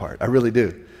stressing that part. I really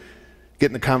do.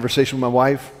 Get in a conversation with my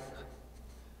wife.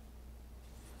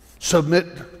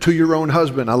 Submit to your own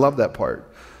husband. I love that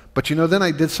part. But you know, then I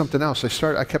did something else.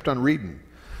 I kept on reading.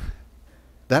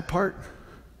 That part,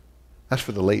 that's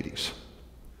for the ladies.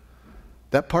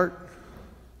 That part,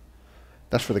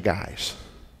 that's for the guys.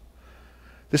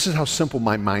 This is how simple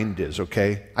my mind is,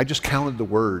 okay? I just counted the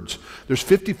words. There's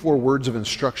 54 words of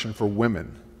instruction for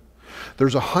women.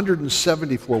 There's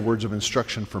 174 words of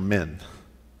instruction for men.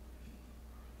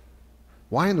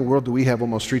 Why in the world do we have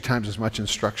almost 3 times as much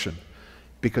instruction?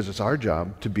 Because it's our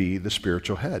job to be the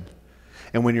spiritual head.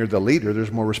 And when you're the leader,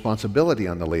 there's more responsibility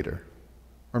on the leader.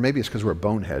 Or maybe it's because we're a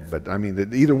bonehead, but I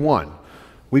mean, either one.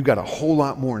 We've got a whole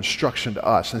lot more instruction to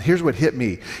us. And here's what hit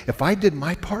me. If I did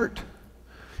my part,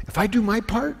 If I do my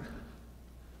part,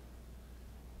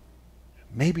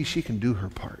 maybe she can do her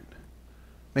part.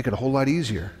 Make it a whole lot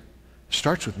easier. It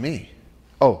starts with me.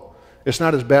 Oh, it's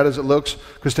not as bad as it looks,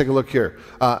 because take a look here.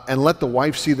 And let the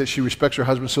wife see that she respects her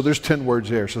husband. So there's 10 words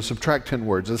there. So subtract 10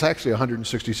 words. It's actually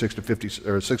 166 to 50,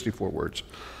 or 64 words.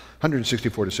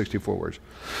 164 to 64 words.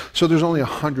 So there's only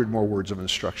 100 more words of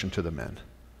instruction to the men.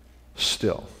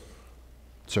 Still,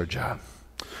 it's our job.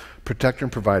 Protector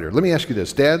and provider. Let me ask you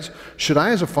this. Dads, should I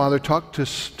as a father talk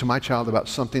to my child about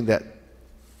something that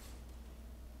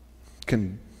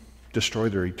can destroy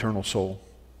their eternal soul?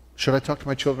 Should I talk to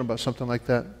my children about something like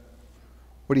that?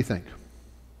 What do you think?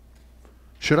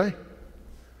 Should I?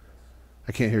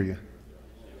 I can't hear you.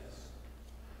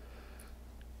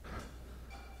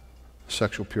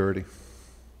 Sexual purity.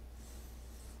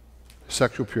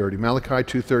 Sexual purity. Malachi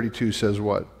 2:32 says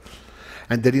what?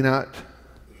 And did he not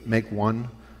make one?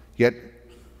 Yet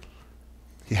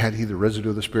he had the residue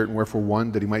of the Spirit, and wherefore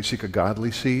one, that he might seek a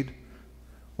godly seed.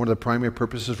 One of the primary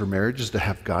purposes for marriage is to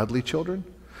have godly children.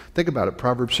 Think about it.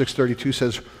 Proverbs 6:32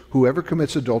 says, whoever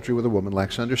commits adultery with a woman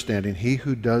lacks understanding. He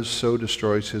who does so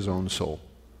destroys his own soul.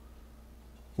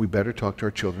 We better talk to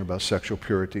our children about sexual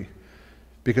purity.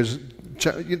 Because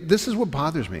this is what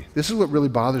bothers me. This is what really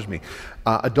bothers me.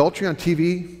 Adultery on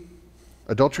TV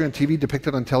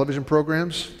depicted on television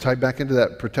programs, tied back into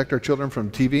that protect our children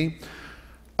from TV.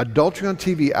 Adultery on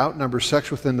TV outnumbers sex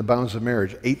within the bounds of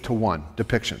marriage 8-to-1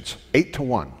 depictions.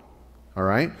 8-to-1. All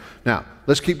right? Now,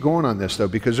 let's keep going on this, though,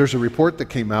 because there's a report that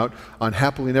came out on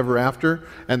Happily Never After,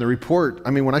 and the report,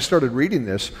 when I started reading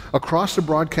this, across the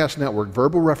broadcast network,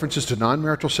 verbal references to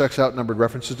non-marital sex outnumbered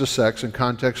references to sex in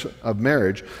context of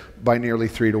marriage by nearly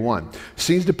 3-to-1.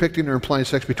 Scenes depicting or implying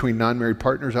sex between non-married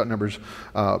partners outnumbers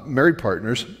married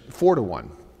partners 4-to-1.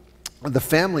 The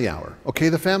Family Hour. Okay,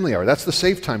 the Family Hour. That's the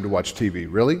safe time to watch TV,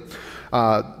 really.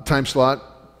 Time slot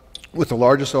with the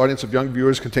largest audience of young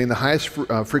viewers contain the highest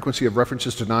frequency of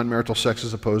references to non-marital sex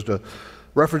as opposed to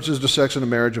references to sex in a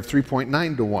marriage of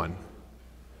 3.9-to-1.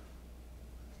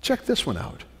 Check this one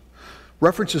out.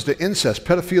 References to incest,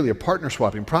 pedophilia, partner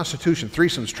swapping, prostitution,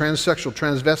 threesomes, transsexual,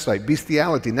 transvestite,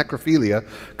 bestiality, necrophilia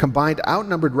combined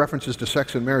outnumbered references to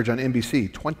sex and marriage on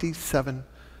NBC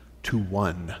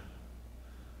 27-to-1.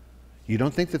 You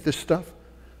don't think that this stuff,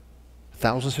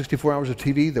 1,064 hours of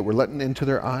TV that we're letting into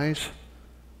their eyes,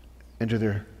 into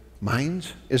their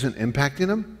minds, isn't impacting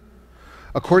them?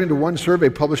 According to one survey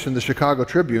published in the Chicago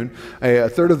Tribune, a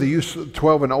third of the youth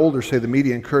 12 and older say the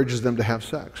media encourages them to have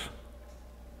sex.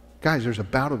 Guys, there's a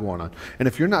battle going on. And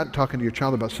if you're not talking to your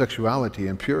child about sexuality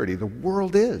and purity, the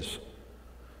world is.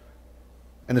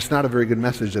 And it's not a very good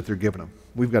message that they're giving them.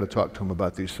 We've got to talk to them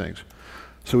about these things.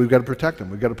 So we've got to protect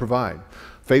them. We've got to provide.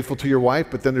 Faithful to your wife,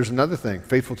 but then there's another thing,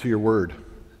 faithful to your word.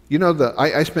 You know,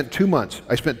 I spent 2 months.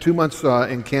 I spent 2 months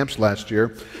in camps last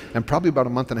year, and probably about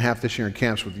a month and a half this year in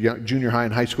camps with junior high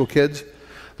and high school kids.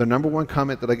 The number one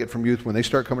comment that I get from youth when they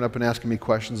start coming up and asking me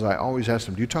questions, I always ask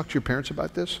them, do you talk to your parents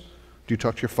about this? Do you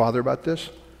talk to your father about this?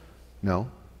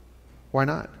 No. Why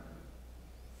not?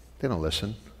 They don't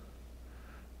listen.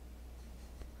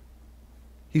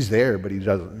 He's there, but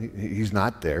he's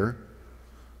not there.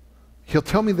 He'll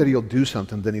tell me that he'll do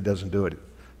something, then he doesn't do it.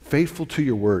 Faithful to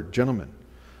your word. Gentlemen,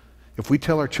 if we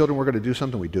tell our children we're going to do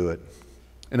something, we do it.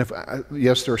 And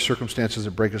yes, there are circumstances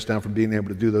that break us down from being able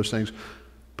to do those things,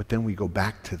 but then we go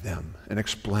back to them and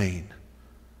explain.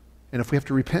 And if we have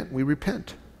to repent, we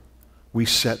repent. We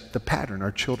set the pattern.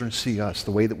 Our children see us,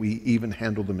 the way that we even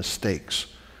handle the mistakes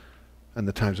and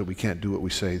the times that we can't do what we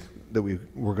say that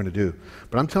we're going to do.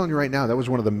 But I'm telling you right now, that was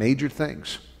one of the major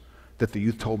things that the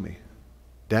youth told me.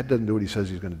 Dad doesn't do what he says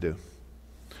he's going to do.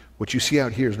 What you see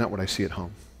out here is not what I see at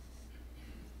home.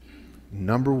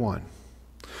 Number one,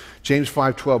 James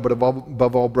 5:12, but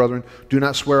above all, brethren, do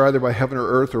not swear either by heaven or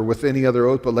earth or with any other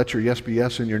oath, but let your yes be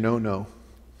yes and your no, no.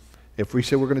 If we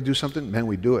say we're going to do something, man,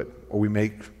 we do it. Or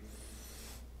we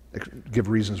give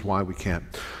reasons why we can't.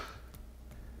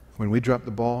 When we drop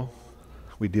the ball,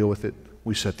 we deal with it.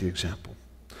 We set the example.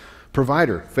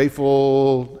 Provider,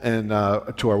 faithful and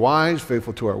to our wives,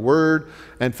 faithful to our word,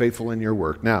 and faithful in your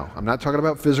work. Now, I'm not talking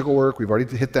about physical work. We've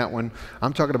already hit that one.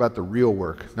 I'm talking about the real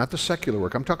work, not the secular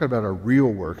work. I'm talking about our real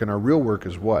work, and our real work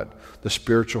is what? The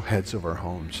spiritual heads of our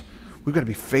homes. We've got to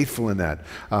be faithful in that.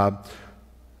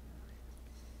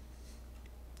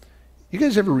 You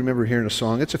guys ever remember hearing a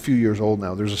song? It's a few years old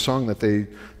now. There's a song that the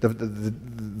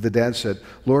dad said,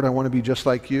 Lord, I want to be just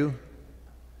like you,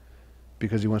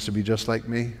 because he wants to be just like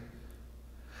me.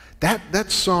 That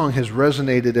song has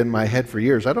resonated in my head for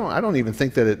years. I don't even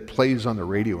think that it plays on the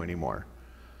radio anymore.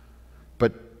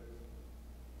 But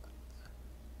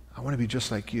I want to be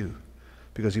just like you.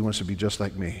 because he wants to be just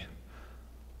like me.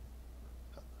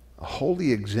 A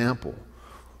holy example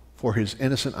for his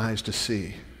innocent eyes to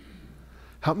see.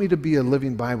 Help me to be a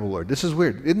living Bible, Lord. This is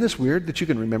weird. Isn't this weird that you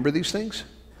can remember these things?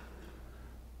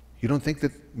 You don't think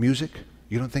that music,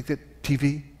 you don't think that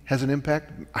TV has an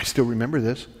impact? I still remember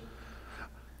this.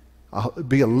 I'll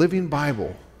be a living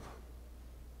Bible.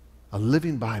 A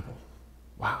living Bible.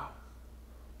 Wow.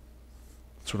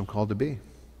 That's what I'm called to be.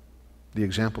 The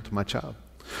example to my child.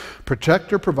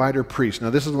 Protector, provider, priest. Now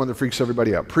this is the one that freaks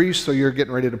everybody out. Priest, so you're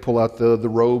getting ready to pull out the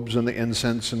robes and the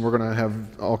incense and we're going to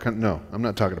have all kind. No, I'm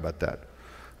not talking about that.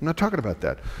 I'm not talking about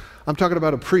that. I'm talking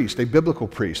about a priest, a biblical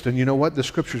priest. And you know what? The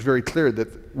scripture is very clear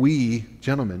that we,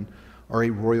 gentlemen, are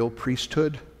a royal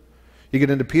priesthood. You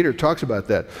get into Peter, it talks about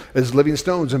that. As living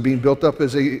stones and being built up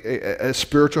as a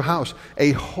spiritual house.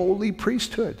 A holy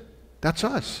priesthood. That's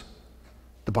us.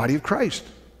 The body of Christ.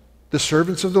 The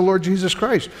servants of the Lord Jesus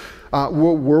Christ.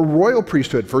 We're royal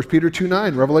priesthood. 1 Peter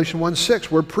 2:9, Revelation 1:6.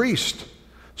 We're priests.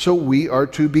 So we are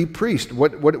to be priests.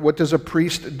 What does a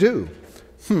priest do?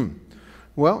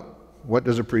 Well, what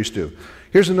does a priest do?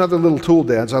 Here's another little tool,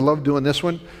 dads. I love doing this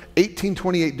one.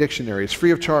 1828 dictionary. It's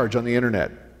free of charge on the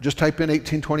internet. Just type in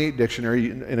 1828 dictionary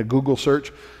in a Google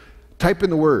search. Type in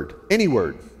the word, any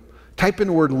word. Type in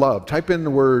the word love. Type in the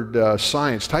word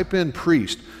science. Type in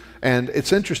priest. And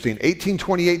it's interesting.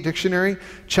 1828 dictionary.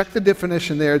 Check the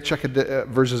definition there. Check it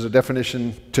versus a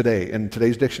definition today. In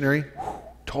today's dictionary,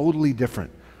 totally different.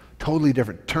 Totally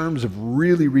different. Terms have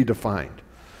really redefined.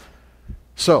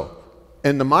 So,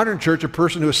 in the modern church, a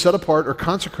person who is set apart or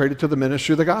consecrated to the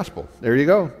ministry of the gospel. There you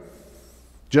go.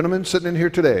 Gentlemen sitting in here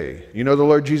today, you know the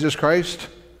Lord Jesus Christ?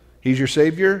 He's your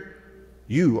Savior.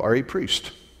 You are a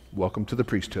priest. Welcome to the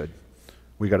priesthood.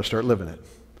 We got to start living it.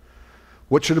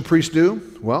 What should a priest do?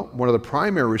 Well, one of the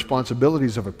primary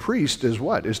responsibilities of a priest is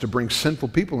what? Is to bring sinful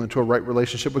people into a right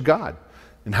relationship with God.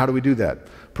 And how do we do that?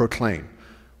 Proclaim.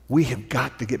 We have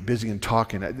got to get busy and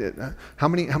talking. How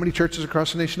many churches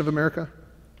across the nation of America?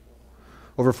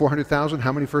 Over 400,000.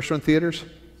 How many first-run theaters?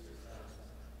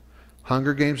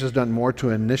 Hunger Games has done more to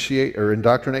initiate or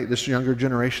indoctrinate this younger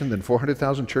generation than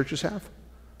 400,000 churches have.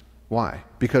 Why?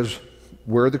 Because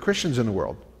where are the Christians in the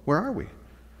world? Where are we?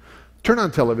 Turn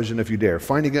on television if you dare.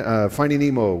 Finding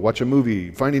Nemo, watch a movie.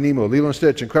 Finding Nemo, Lilo and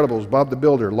Stitch, Incredibles, Bob the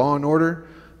Builder, Law and Order.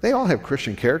 They all have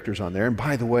Christian characters on there. And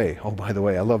by the way,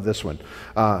 I love this one.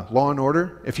 Law and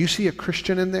Order, if you see a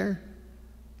Christian in there,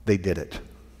 they did it.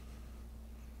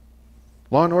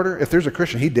 Law and Order, if there's a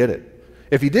Christian, he did it.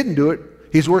 If he didn't do it,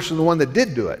 he's worse than the one that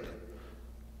did do it.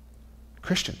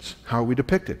 Christians, how are we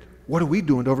depicted? What are we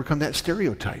doing to overcome that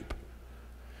stereotype?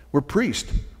 We're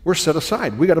priests. We're set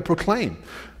aside. We got to proclaim.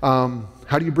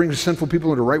 How do you bring sinful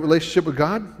people into a right relationship with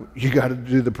God? You got to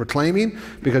do the proclaiming,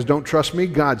 because don't trust me,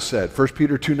 God said, 1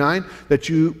 Peter 2:9, that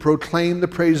you proclaim the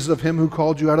praises of him who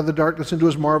called you out of the darkness into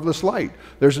his marvelous light.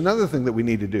 There's another thing that we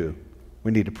need to do.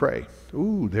 We need to pray.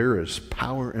 Ooh, there is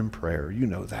power in prayer. You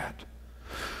know that.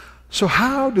 So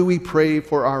how do we pray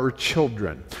for our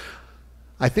children?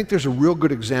 I think there's a real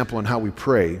good example on how we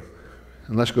pray.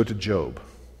 And let's go to Job.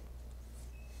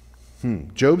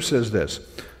 Job says this.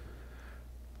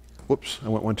 Whoops, I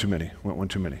went one too many.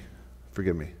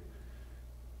 Forgive me.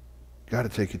 Got to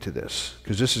take you to this,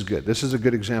 because this is good. This is a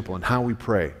good example on how we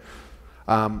pray.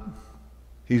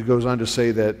 He goes on to say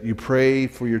that you pray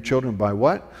for your children by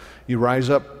what? You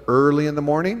rise up early in the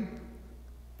morning.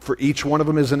 For each one of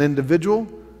them as an individual,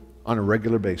 on a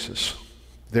regular basis.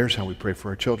 There's how we pray for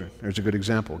our children. There's a good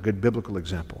example, a good biblical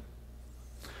example.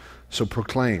 So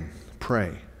proclaim,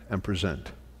 pray, and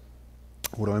present.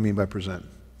 What do I mean by present?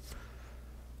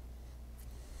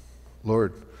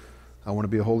 Lord, I want to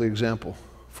be a holy example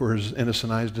for his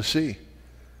innocent eyes to see.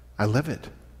 I live it.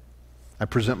 I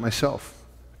present myself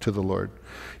to the Lord.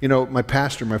 You know, my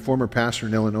former pastor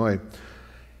in Illinois,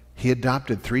 he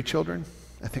adopted 3 children.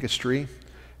 I think it's 3.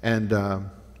 And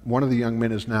one of the young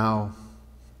men is now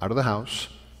out of the house.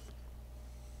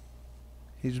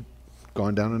 He's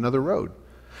gone down another road.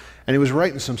 And he was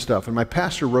writing some stuff, and my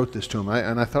pastor wrote this to him,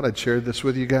 and I thought I'd share this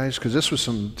with you guys, because this was,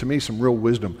 to me, some real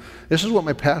wisdom. This is what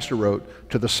my pastor wrote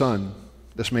to the son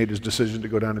that's made his decision to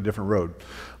go down a different road.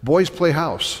 Boys play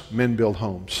house, men build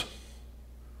homes.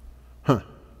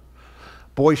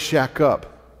 Boys shack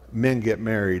up, men get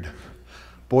married.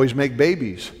 Boys make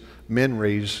babies, men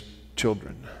raise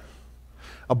children.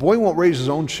 A boy won't raise his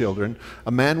own children.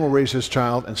 A man will raise his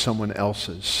child and someone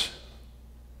else's.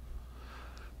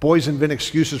 Boys invent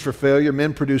excuses for failure.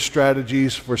 Men produce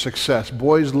strategies for success.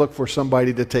 Boys look for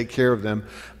somebody to take care of them.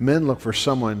 Men look for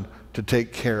someone to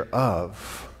take care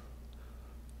of.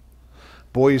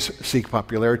 Boys seek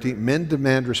popularity. Men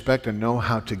demand respect and know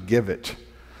how to give it.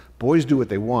 Boys do what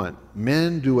they want.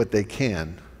 Men do what they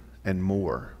can and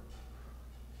more.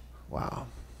 Wow.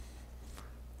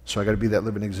 So I got to be that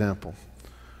living example.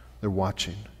 They're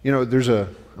watching. You know,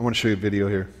 I want to show you a video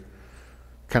here.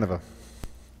 Kind of a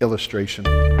illustration.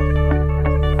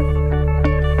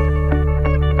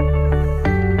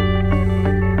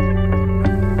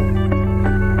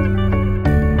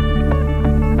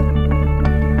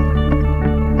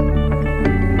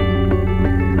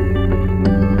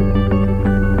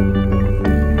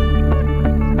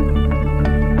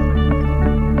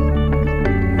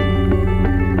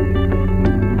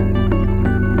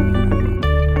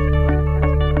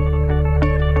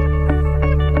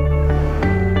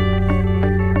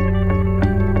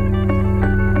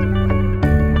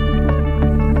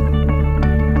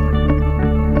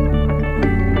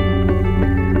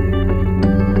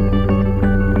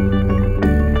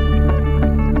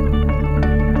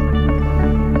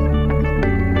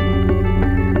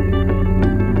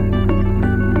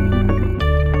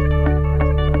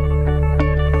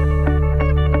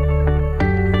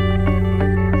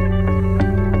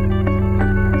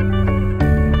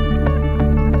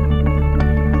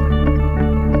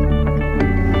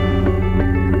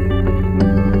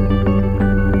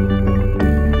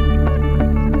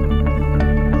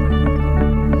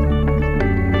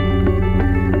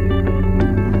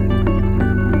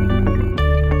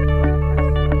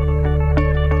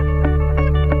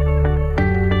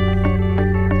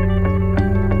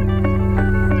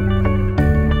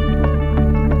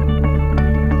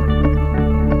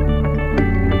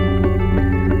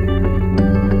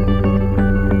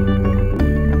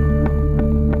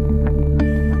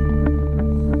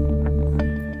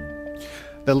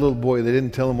 That little boy, they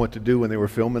didn't tell him what to do when they were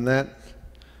filming that.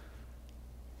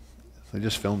 They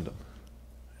just filmed him.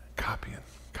 Copying.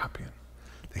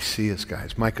 They see us,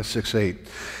 guys. Micah 6:8.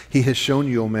 He has shown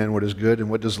you, O man, what is good, and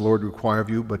what does the Lord require of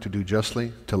you but to do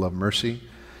justly, to love mercy,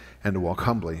 and to walk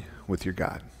humbly with your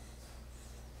God.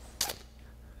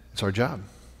 It's our job.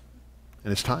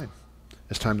 And it's time.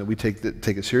 It's time that we take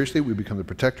it seriously. We become the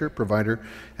protector, provider,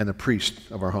 and the priest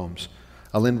of our homes.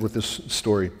 I'll end with this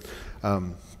story.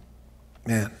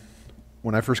 Man,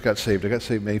 when I first got saved, I got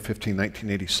saved May 15,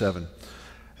 1987.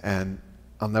 And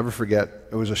I'll never forget,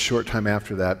 it was a short time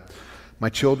after that. My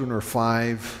children were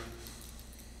 5,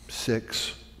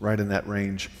 6, right in that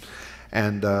range.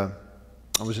 And I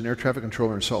was an air traffic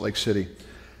controller in Salt Lake City.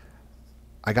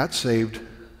 I got saved,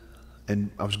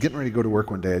 and I was getting ready to go to work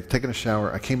one day. I'd taken a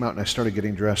shower. I came out and I started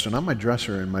getting dressed. And on my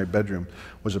dresser in my bedroom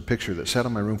was a picture that sat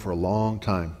in my room for a long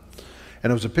time.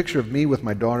 And it was a picture of me with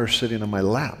my daughter sitting on my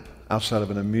lap outside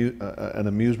of an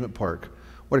amusement park.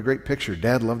 What a great picture.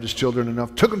 Dad loved his children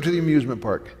enough, took them to the amusement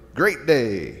park. Great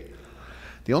day.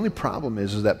 The only problem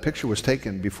is that picture was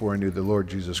taken before I knew the Lord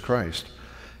Jesus Christ.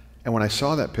 And when I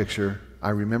saw that picture,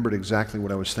 I remembered exactly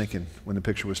what I was thinking when the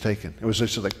picture was taken. It was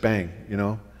just like bang, you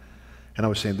know? And I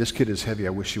was saying, this kid is heavy.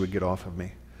 I wish she would get off of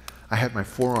me. I had my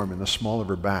forearm in the small of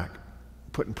her back,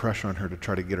 putting pressure on her to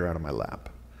try to get her out of my lap.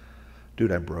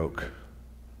 Dude, I broke.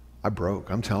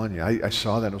 I'm telling you. I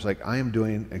saw that. I was like, I am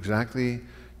doing exactly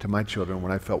to my children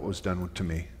what I felt was done to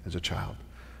me as a child.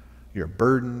 You're a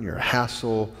burden. You're a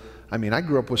hassle. I mean, I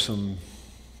grew up with some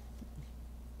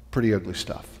pretty ugly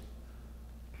stuff.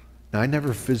 Now, I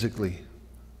never physically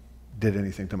did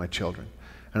anything to my children,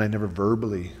 and I never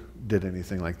verbally did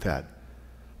anything like that.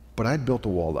 But I built a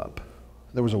wall up.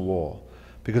 There was a wall.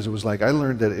 Because it was like, I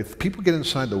learned that if people get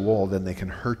inside the wall, then they can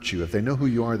hurt you. If they know who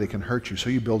you are, they can hurt you. So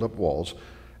you build up walls.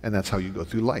 And that's how you go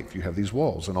through life. You have these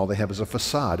walls, and all they have is a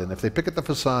facade. And if they pick at the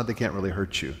facade, they can't really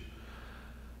hurt you.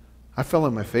 I fell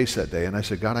on my face that day, and I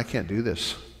said, God, I can't do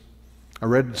this. I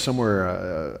read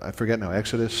somewhere, I forget now,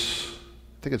 Exodus,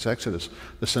 I think it's Exodus.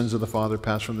 The sins of the father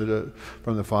pass from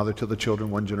the father to the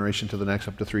children, one generation to the next,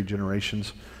 up to 3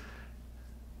 generations.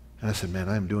 And I said, man,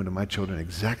 I am doing to my children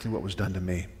exactly what was done to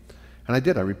me. And I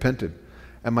did. I repented.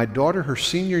 And my daughter, her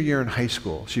senior year in high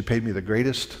school, she paid me the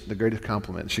greatest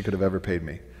compliment she could have ever paid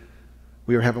me.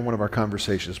 We were having one of our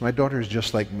conversations. My daughter is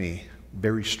just like me,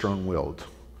 very strong-willed.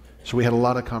 So we had a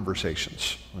lot of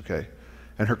conversations, okay?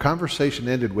 And her conversation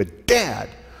ended with, Dad,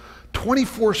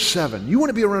 24/7. You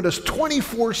want to be around us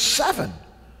 24/7? And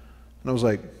I was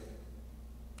like,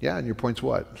 yeah, and your point's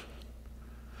what?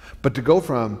 But to go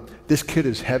from, this kid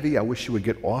is heavy, I wish you would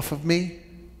get off of me,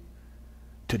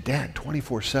 to Dad,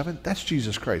 24/7, that's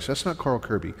Jesus Christ. That's not Carl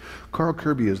Kirby. Carl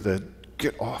Kirby is the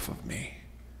get off of me.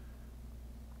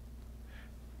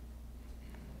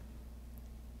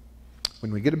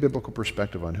 When we get a biblical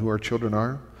perspective on who our children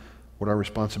are, what our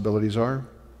responsibilities are,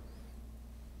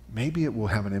 maybe it will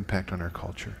have an impact on our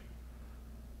culture.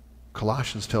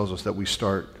 Colossians tells us that we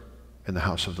start in the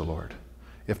house of the Lord.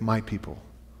 If my people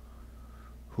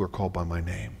who are called by my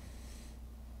name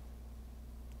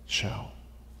shall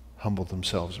humble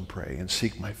themselves and pray and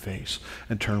seek my face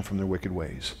and turn from their wicked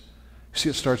ways. See,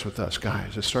 it starts with us,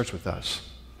 guys. It starts with us.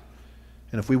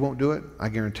 And if we won't do it, I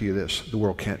guarantee you this, the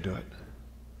world can't do it.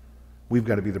 We've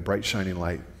got to be the bright, shining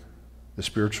light, the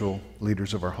spiritual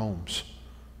leaders of our homes.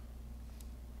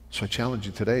 So I challenge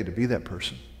you today to be that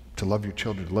person, to love your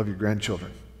children, to love your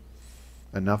grandchildren,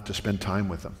 enough to spend time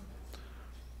with them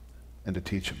and to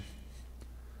teach them.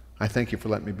 I thank you for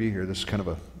letting me be here. This is kind of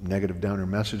a negative downer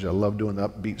message. I love doing the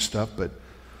upbeat stuff, but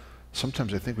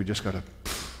sometimes I think we just got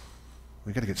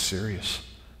to get serious.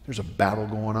 There's a battle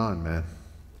going on, man.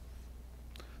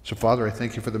 So Father, I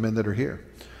thank you for the men that are here.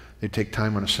 They take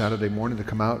time on a Saturday morning to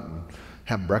come out and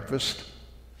have breakfast.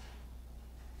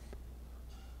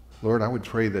 Lord, I would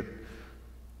pray that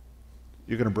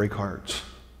you're going to break hearts.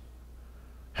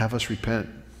 Have us repent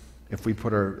if we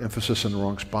put our emphasis in the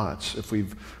wrong spots, if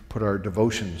we've put our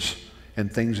devotions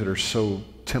and things that are so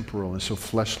temporal and so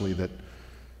fleshly that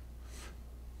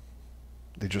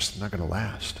they're just not going to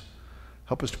last.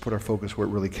 Help us to put our focus where it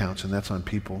really counts, and that's on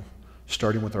people,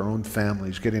 starting with our own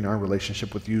families, getting our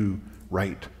relationship with you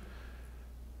right,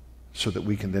 so that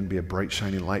we can then be a bright,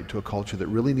 shining light to a culture that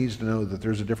really needs to know that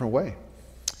there's a different way.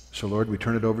 So Lord, we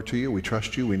turn it over to you. We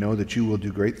trust you. We know that you will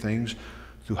do great things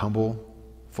through humble,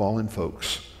 fallen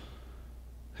folks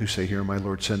who say, here, my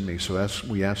Lord, send me. So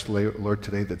we ask, Lord,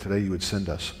 today that today you would send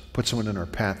us. Put someone in our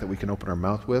path that we can open our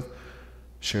mouth with,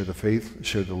 share the faith,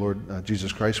 share the Lord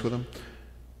Jesus Christ with them,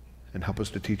 and help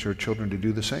us to teach our children to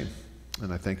do the same.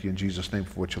 And I thank you in Jesus' name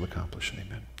for what you'll accomplish.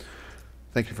 Amen.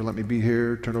 Thank you for letting me be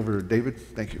here. Turn over to David.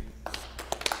 Thank you.